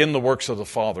to begin the works of the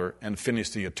Father and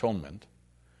finish the atonement,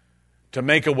 to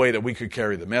make a way that we could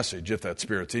carry the message, if that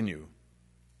spirit's in you,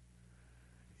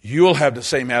 you'll have the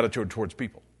same attitude towards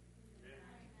people.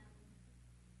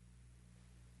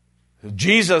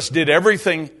 Jesus did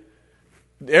everything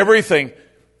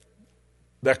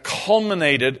that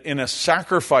culminated in a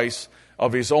sacrifice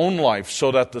of his own life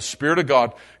so that the Spirit of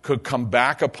God could come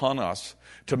back upon us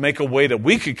to make a way that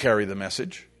we could carry the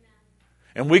message.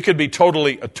 And we could be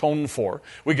totally atoned for.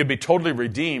 We could be totally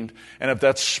redeemed. And if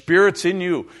that Spirit's in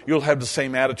you, you'll have the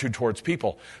same attitude towards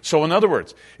people. So in other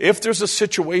words, if there's a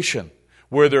situation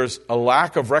where there's a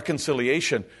lack of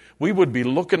reconciliation, we would be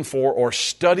looking for or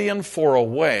studying for a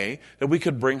way that we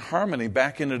could bring harmony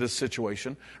back into this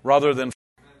situation, rather than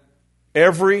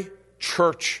every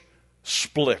church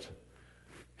split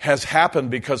has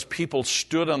happened because people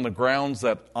stood on the grounds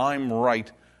that I'm right,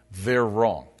 they're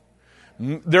wrong.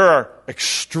 There are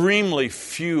extremely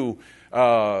few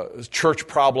church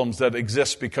problems that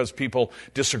exist because people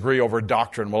disagree over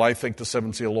doctrine. Well, I think the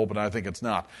seventh seal open, I think it's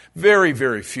not. Very,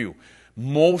 very few.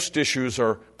 Most issues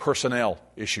are personnel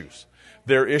issues.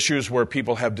 They're issues where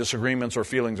people have disagreements or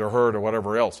feelings are hurt or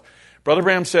whatever else. Brother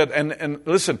Branham said, and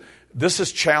listen, this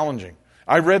is challenging.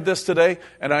 I read this today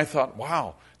and I thought,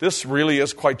 wow, this really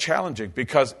is quite challenging,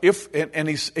 because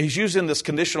he's using this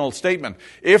conditional statement.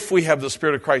 If we have the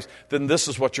Spirit of Christ, then this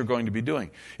is what you're going to be doing.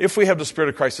 If we have the Spirit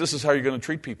of Christ, this is how you're going to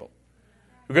treat people.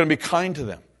 We're going to be kind to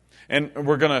them. And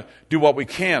we're going to do what we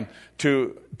can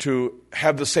to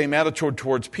have the same attitude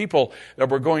towards people, that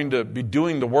we're going to be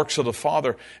doing the works of the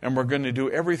Father, and we're going to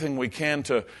do everything we can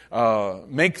to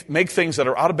make things that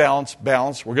are out of balance.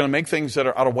 We're going to make things that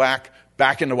are out of whack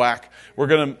back into whack. We're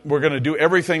going to do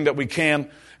everything that we can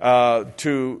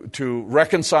to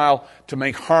reconcile, to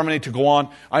make harmony, to go on.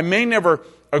 I may never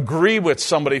agree with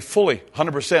somebody fully,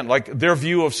 100%, like their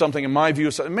view of something and my view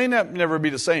of something. It may never be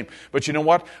the same. But you know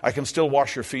what? I can still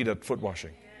wash your feet at foot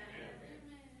washing.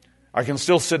 I can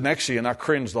still sit next to you and not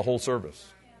cringe the whole service.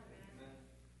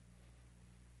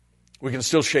 We can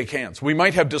still shake hands. We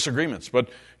might have disagreements, but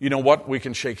you know what? We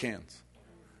can shake hands.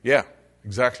 Yeah,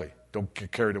 exactly. Don't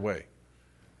get carried away.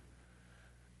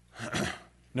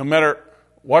 No matter,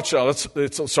 watch out,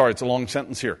 it's a long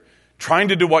sentence here. Trying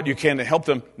to do what you can to help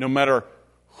them, no matter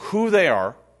who they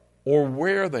are or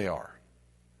where they are.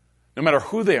 No matter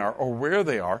who they are or where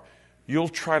they are, you'll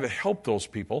try to help those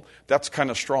people. That's kind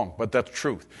of strong, but that's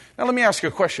truth. Now let me ask you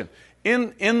a question.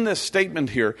 In this statement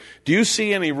here, do you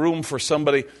see any room for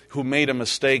somebody who made a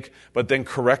mistake but then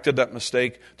corrected that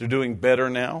mistake? They're doing better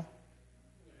now?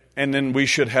 And then we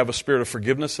should have a spirit of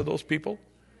forgiveness of those people?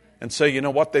 And say, you know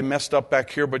what, they messed up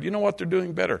back here, but you know what, they're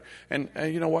doing better. And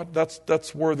you know what,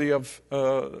 that's worthy of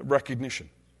recognition.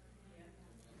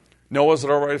 Noah, is it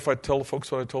all right if I tell the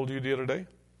folks what I told you the other day?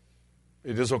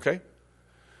 It is okay?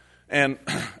 And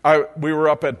we were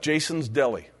up at Jason's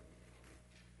Deli.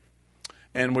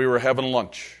 And we were having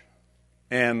lunch.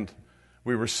 And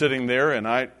we were sitting there, and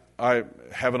I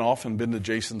haven't often been to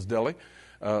Jason's Deli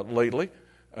lately,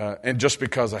 and just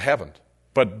because I haven't.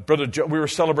 But we were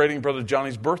celebrating Brother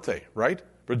Johnny's birthday, right?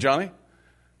 Brother Johnny?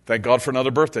 Thank God for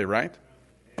another birthday, right?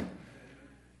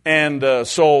 And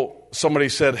so somebody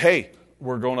said, hey,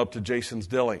 we're going up to Jason's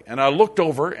Deli. And I looked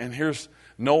over, and here's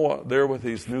Noah there with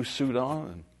his new suit on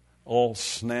and all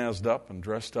snazzed up and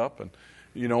dressed up and,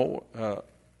 you know,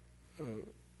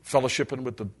 fellowshipping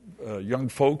with the young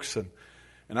folks.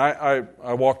 And I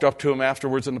walked up to him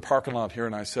afterwards in the parking lot here,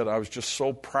 and I said, I was just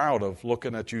so proud of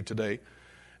looking at you today.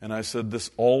 And I said,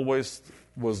 this always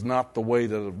was not the way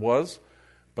that it was.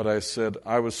 But I said,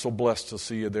 I was so blessed to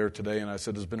see you there today. And I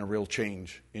said, there's been a real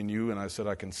change in you. And I said,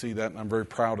 I can see that, and I'm very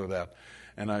proud of that.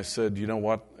 And I said, you know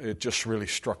what? It just really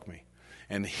struck me.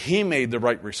 And he made the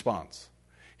right response.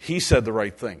 he said the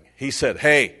right thing. He said,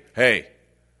 hey,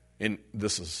 and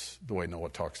this is the way Noah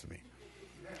talks to me.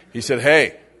 He said,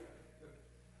 hey.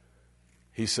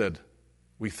 He said,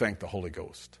 we thank the Holy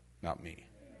Ghost, not me.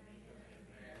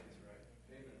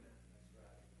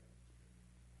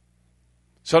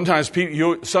 Sometimes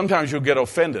you'll get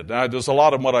offended. Now, there's a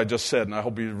lot of what I just said, and I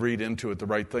hope you read into it the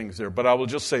right things there. But I will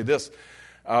just say this.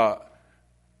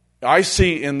 I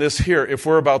see in this here, if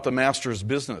we're about the Master's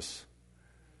business,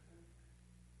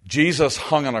 Jesus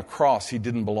hung on a cross he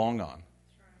didn't belong on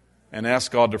and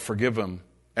asked God to forgive him,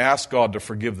 asked God to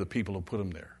forgive the people who put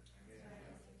him there.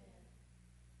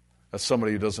 That's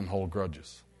somebody who doesn't hold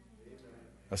grudges.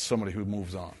 That's somebody who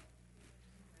moves on.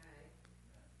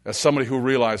 As somebody who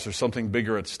realizes there's something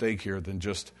bigger at stake here than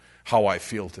just how I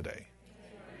feel today.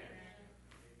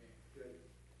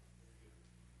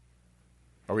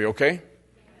 Are we okay?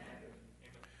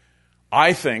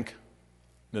 I think,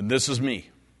 and this is me,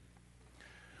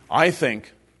 I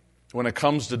think when it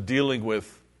comes to dealing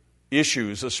with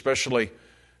issues, especially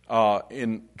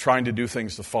in trying to do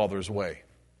things the Father's way,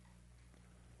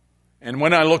 and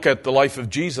when I look at the life of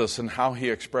Jesus and how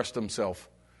he expressed himself,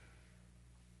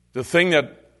 the thing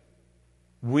that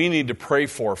we need to pray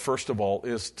for, first of all,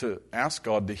 is to ask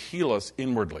God to heal us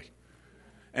inwardly.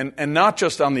 And not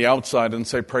just on the outside and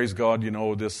say, praise God,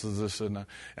 this is this, and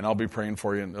I'll be praying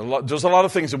for you. And there's a lot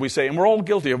of things that we say, and we're all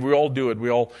guilty of. We all do it. We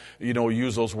all,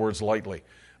 use those words lightly.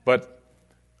 But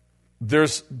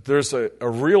there's a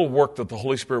real work that the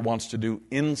Holy Spirit wants to do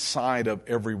inside of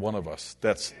every one of us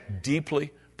that's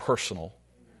deeply personal.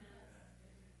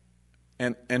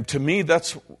 And to me,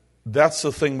 that's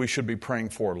the thing we should be praying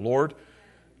for. Lord,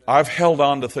 I've held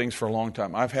on to things for a long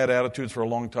time. I've had attitudes for a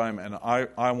long time, and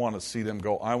I want to see them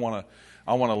go. I want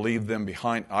to leave them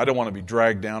behind. I don't want to be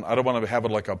dragged down. I don't want to have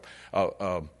it like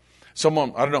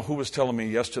someone, I don't know who was telling me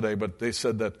yesterday, but they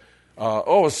said that,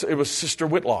 it was Sister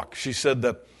Whitlock. She said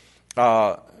that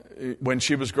when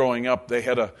she was growing up, they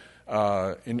had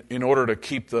in order to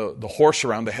keep the horse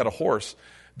around, they had a horse.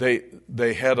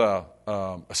 They had a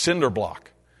cinder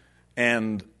block,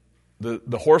 and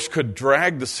the horse could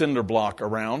drag the cinder block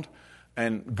around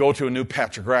and go to a new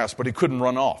patch of grass, but he couldn't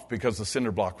run off because the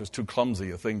cinder block was too clumsy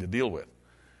a thing to deal with.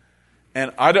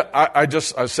 And I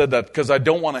said that because I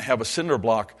don't want to have a cinder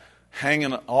block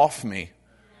hanging off me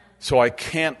so I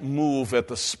can't move at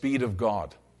the speed of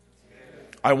God.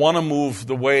 I want to move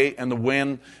the way and the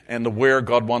when and the where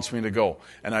God wants me to go.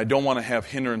 And I don't want to have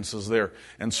hindrances there.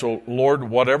 And so, Lord,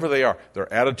 whatever they are,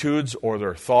 their attitudes or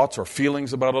their thoughts or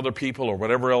feelings about other people or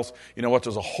whatever else, you know what,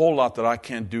 there's a whole lot that I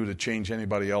can't do to change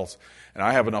anybody else. And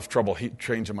I have enough trouble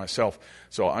changing myself.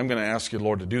 So I'm going to ask you,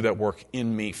 Lord, to do that work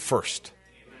in me first.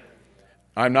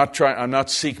 I'm not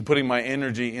putting my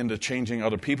energy into changing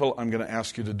other people. I'm going to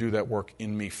ask you to do that work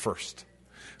in me first.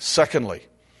 Secondly,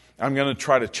 I'm going to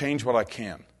try to change what I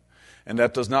can. And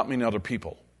that does not mean other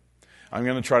people. I'm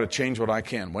going to try to change what I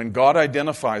can. When God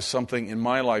identifies something in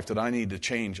my life that I need to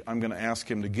change, I'm going to ask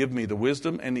him to give me the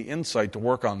wisdom and the insight to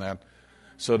work on that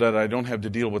so that I don't have to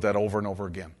deal with that over and over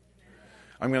again.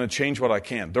 I'm going to change what I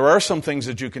can. There are some things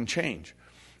that you can change.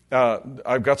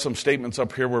 I've got some statements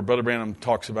up here where Brother Branham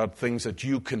talks about things that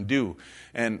you can do.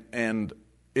 And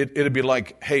it'd be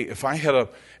like, hey, if I had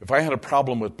a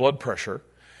problem with blood pressure,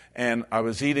 and I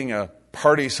was eating a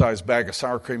party-sized bag of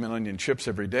sour cream and onion chips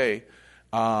every day,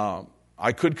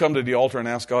 I could come to the altar and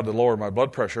ask God to lower my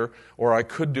blood pressure, or I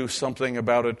could do something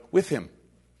about it with him.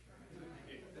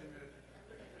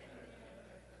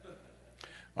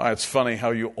 It's funny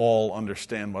how you all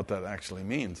understand what that actually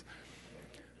means.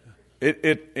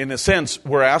 In a sense,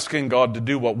 we're asking God to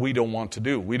do what we don't want to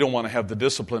do. We don't want to have the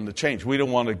discipline to change. We don't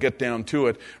want to get down to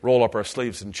it, roll up our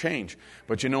sleeves and change.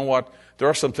 But you know what? There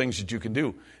are some things that you can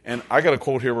do. And I got a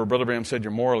quote here where Brother Branham said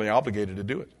you're morally obligated to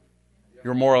do it.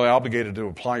 You're morally obligated to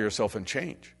apply yourself and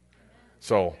change.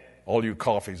 So all you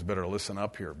coffees better listen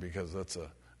up here, because that's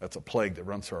a plague that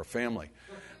runs through our family.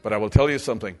 But I will tell you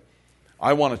something.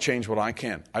 I want to change what I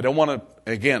can. I don't want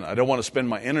to spend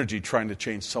my energy trying to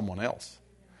change someone else.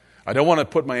 I don't want to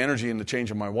put my energy into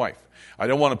changing my wife. I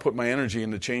don't want to put my energy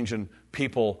into changing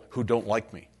people who don't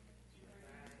like me.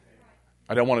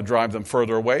 I don't want to drive them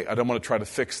further away. I don't want to try to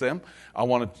fix them. I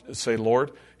want to say,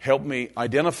 Lord, help me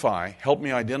identify,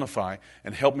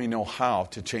 and help me know how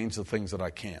to change the things that I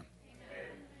can.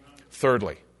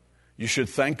 Thirdly, you should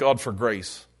thank God for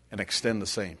grace and extend the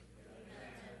same.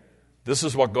 This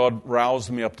is what God roused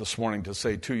me up this morning to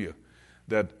say to you,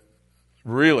 that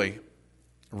really,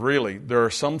 there are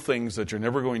some things that you're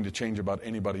never going to change about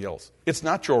anybody else. It's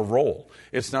not your role.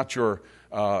 It's not your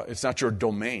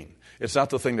domain. It's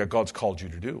not the thing that God's called you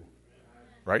to do.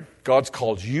 Right? God's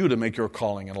called you to make your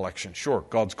calling and election sure.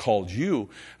 God's called you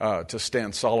to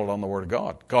stand solid on the Word of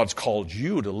God. God's called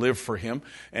you to live for Him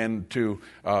and to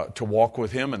walk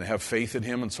with Him and have faith in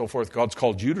Him and so forth. God's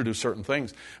called you to do certain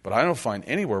things. But I don't find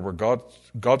anywhere where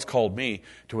God's called me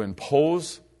to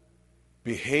impose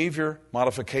behavior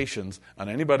modifications on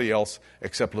anybody else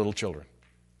except little children.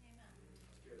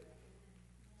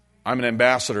 I'm an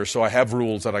ambassador, so I have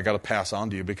rules that I got to pass on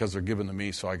to you because they're given to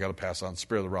me, so I got to pass on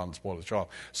spare the rod and spoil the child.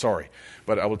 Sorry.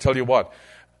 But I will tell you what.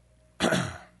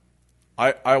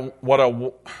 What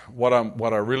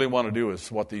I really want to do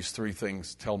is what these three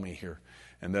things tell me here.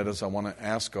 And that is I want to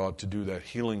ask God to do that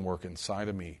healing work inside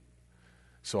of me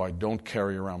so I don't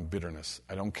carry around bitterness.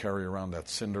 I don't carry around that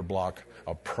cinder block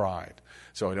of pride.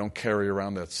 So I don't carry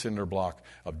around that cinder block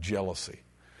of jealousy.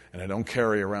 And I don't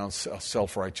carry around a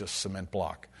self-righteous cement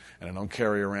block. And I don't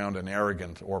carry around an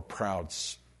arrogant or proud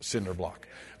cinder block.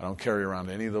 I don't carry around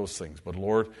any of those things. But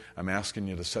Lord, I'm asking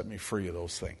you to set me free of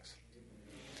those things.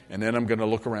 And then I'm going to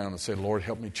look around and say, Lord,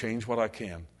 help me change what I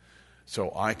can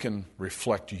so I can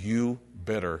reflect you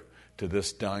better to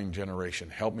this dying generation.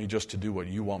 Help me just to do what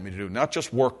you want me to do. Not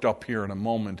just worked up here in a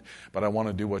moment, but I want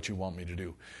to do what you want me to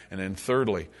do. And then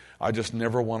thirdly, I just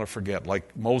never want to forget.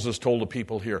 Like Moses told the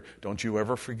people here, don't you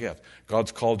ever forget.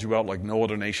 God's called you out like no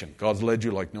other nation. God's led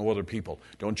you like no other people.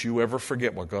 Don't you ever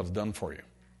forget what God's done for you.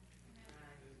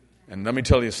 And let me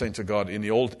tell you, saints of God,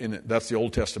 that's the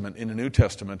Old Testament. In the New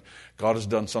Testament, God has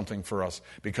done something for us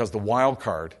because the wild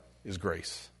card is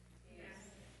grace.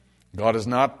 God has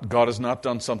not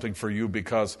done something for you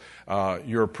because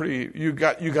you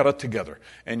got it together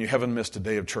and you haven't missed a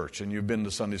day of church and you've been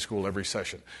to Sunday school every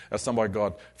session. That's not why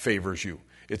God favors you.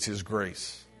 It's His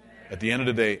grace. At the end of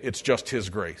the day, it's just His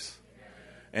grace.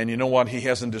 And you know what? He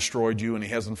hasn't destroyed you and He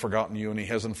hasn't forgotten you and He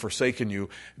hasn't forsaken you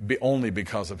only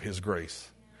because of His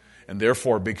grace. And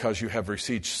therefore, because you have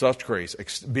received such grace,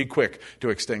 be quick to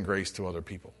extend grace to other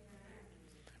people.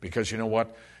 Because you know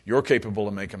what? You're capable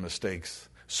of making mistakes.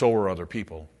 So are other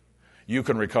people. You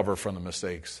can recover from the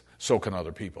mistakes. So can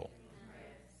other people.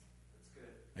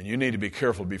 And you need to be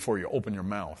careful before you open your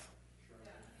mouth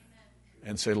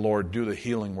and say, Lord, do the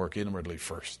healing work inwardly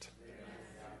first.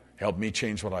 Help me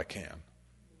change what I can.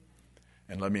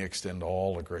 And let me extend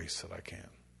all the grace that I can.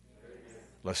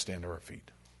 Let's stand to our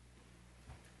feet.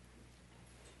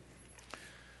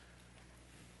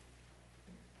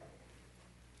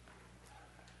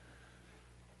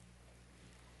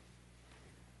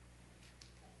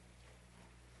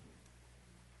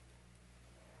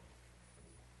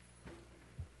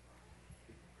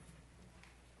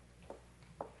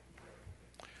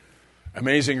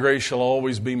 Amazing grace shall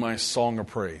always be my song of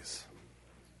praise.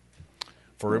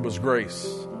 For it was grace.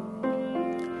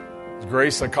 It's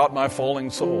grace that caught my falling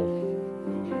soul.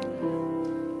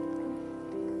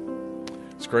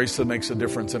 It's grace that makes a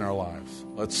difference in our lives.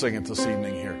 Let's sing it this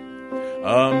evening here.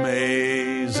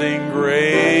 Amazing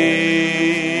grace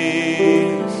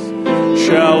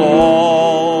shall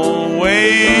always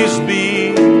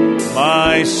be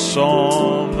my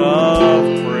song of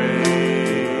praise.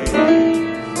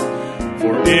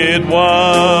 It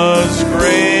was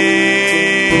grace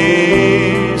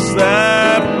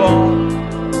that bought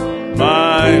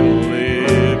my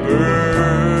liberty.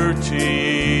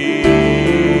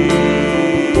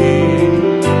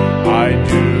 I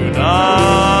do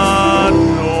not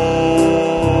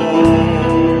know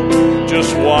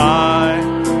just why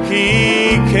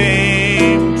He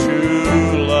came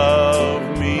to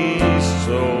love me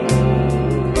so,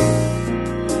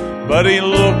 but He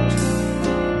looked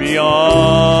beyond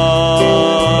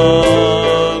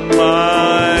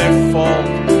my fault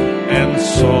and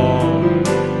saw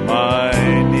my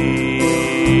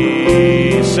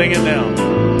need. Sing it now.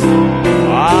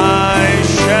 I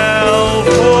shall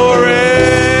forever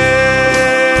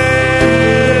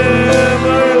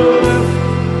lift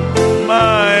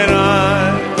mine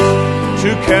eyes to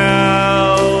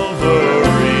Calvary.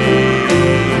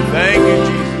 Thank you,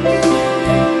 Jesus.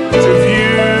 To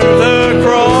view the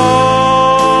cross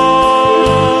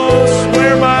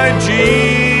where my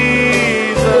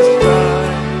Jesus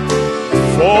died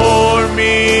for me.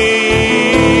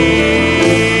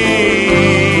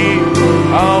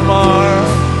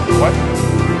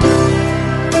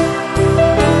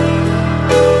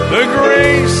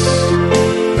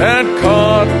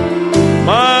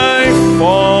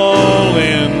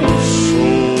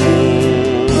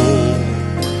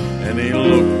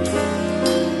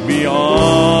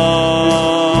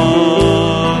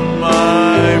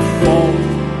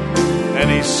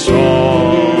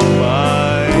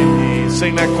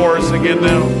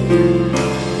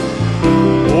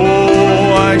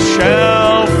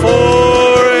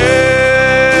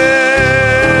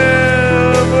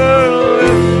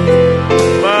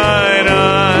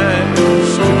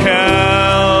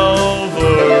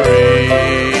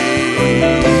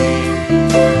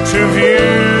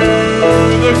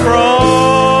 the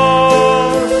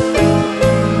cross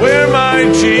where my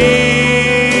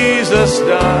Jesus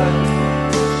died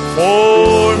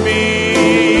for me.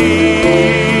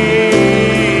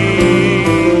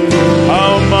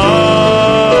 How marvelous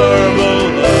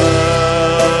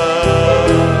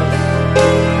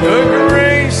the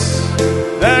grace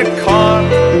that caught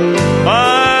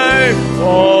my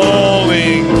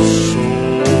falling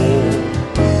soul,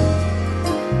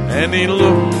 and He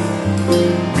looked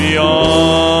beyond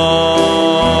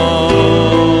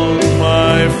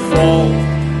my fault,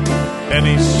 and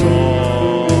He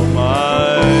saw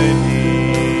my need.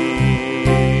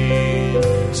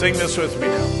 Sing this with me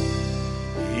now.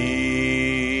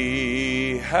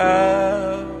 He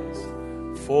has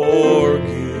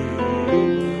forgiven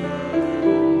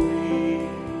me.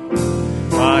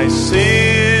 My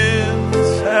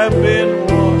sins have been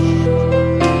washed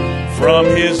from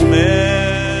His memory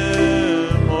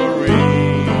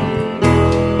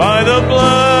by the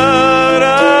blood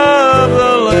of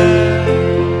the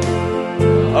Lamb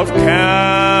of Calvary.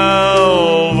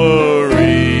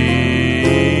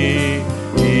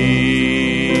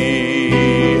 He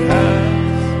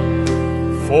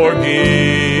has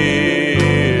forgiven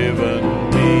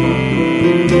me.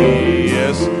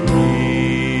 Yes,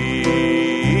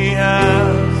 He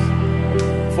has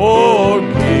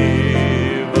forgiven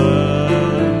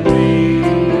me,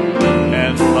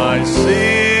 and my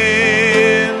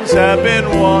sins have been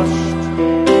washed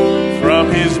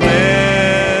from His memory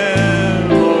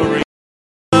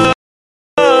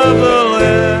of the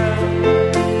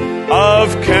Lamb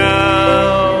of Calvary.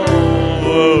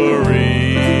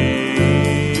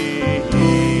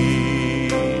 He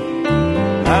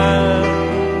has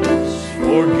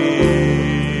forgiven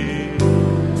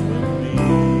me.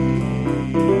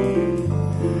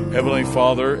 Heavenly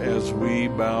Father, as we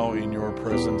bow in your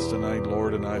presence tonight,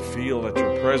 Lord, and I feel that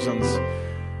your presence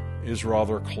is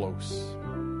rather close.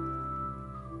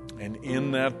 And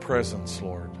in that presence,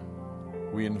 Lord,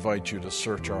 we invite you to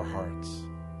search our hearts.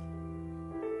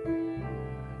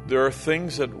 There are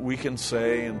things that we can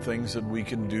say and things that we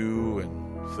can do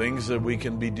and things that we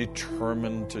can be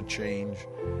determined to change.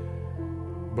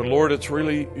 But Lord, it's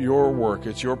really your work,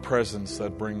 it's your presence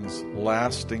that brings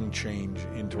lasting change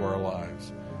into our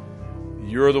lives.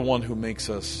 You're the one who makes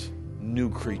us new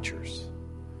creatures.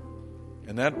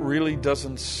 And that really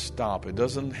doesn't stop. It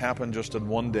doesn't happen just in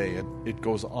one day. It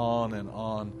goes on and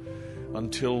on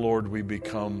until, Lord, we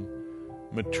become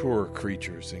mature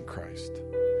creatures in Christ.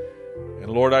 And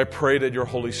Lord, I pray that your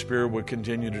Holy Spirit would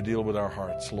continue to deal with our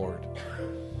hearts, Lord.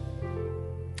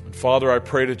 And Father, I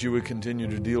pray that you would continue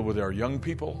to deal with our young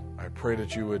people. I pray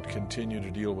that you would continue to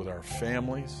deal with our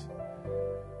families.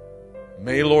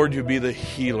 May, Lord, you be the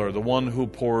healer, the one who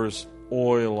pours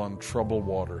oil on troubled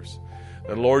waters.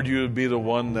 That, Lord, you would be the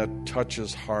one that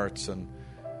touches hearts, and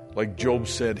like Job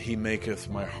said, He maketh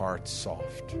my heart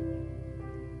soft.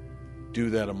 Do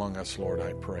that among us, Lord,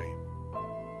 I pray.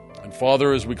 And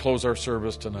Father, as we close our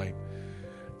service tonight,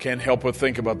 can't help but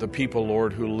think about the people,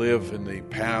 Lord, who live in the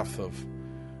path of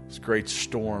this great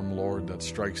storm, Lord, that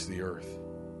strikes the earth.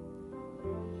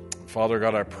 Father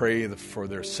God, I pray for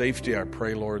their safety. I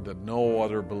pray, Lord, that no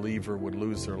other believer would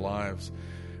lose their lives.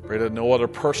 I pray that no other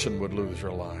person would lose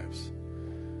their lives.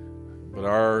 But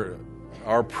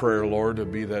our prayer, Lord,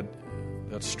 would be that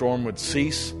storm would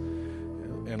cease,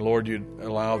 and Lord, you'd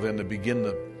allow them to begin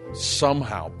to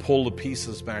somehow pull the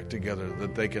pieces back together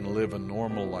that they can live a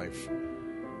normal life.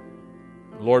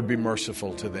 Lord, be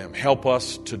merciful to them. Help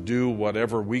us to do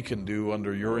whatever we can do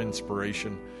under your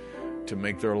inspiration to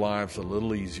make their lives a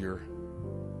little easier.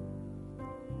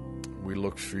 We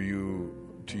look to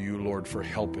you, Lord, for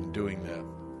help in doing that.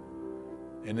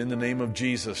 And in the name of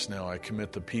Jesus now, I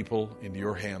commit the people into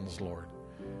your hands, Lord.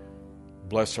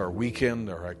 Bless our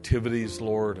weekend, our activities,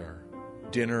 Lord, our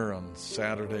dinner on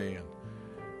Saturday. And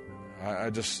I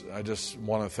just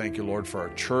want to thank you, Lord, for our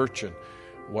church and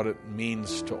what it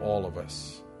means to all of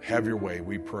us. Have your way,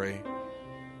 we pray.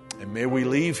 And may we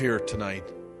leave here tonight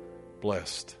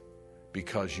blessed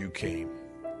because you came.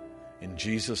 In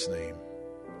Jesus' name,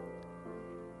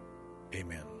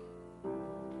 amen.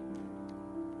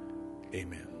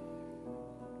 Amen.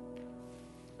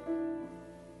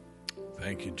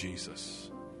 Thank you,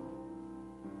 Jesus.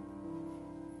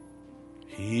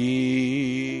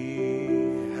 He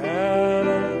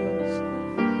has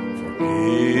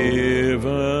forgiven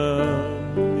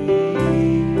me,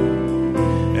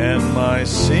 and my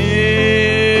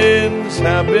sins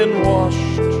have been washed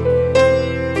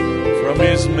from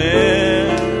his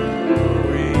memory.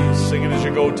 Sing it as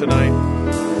you go tonight.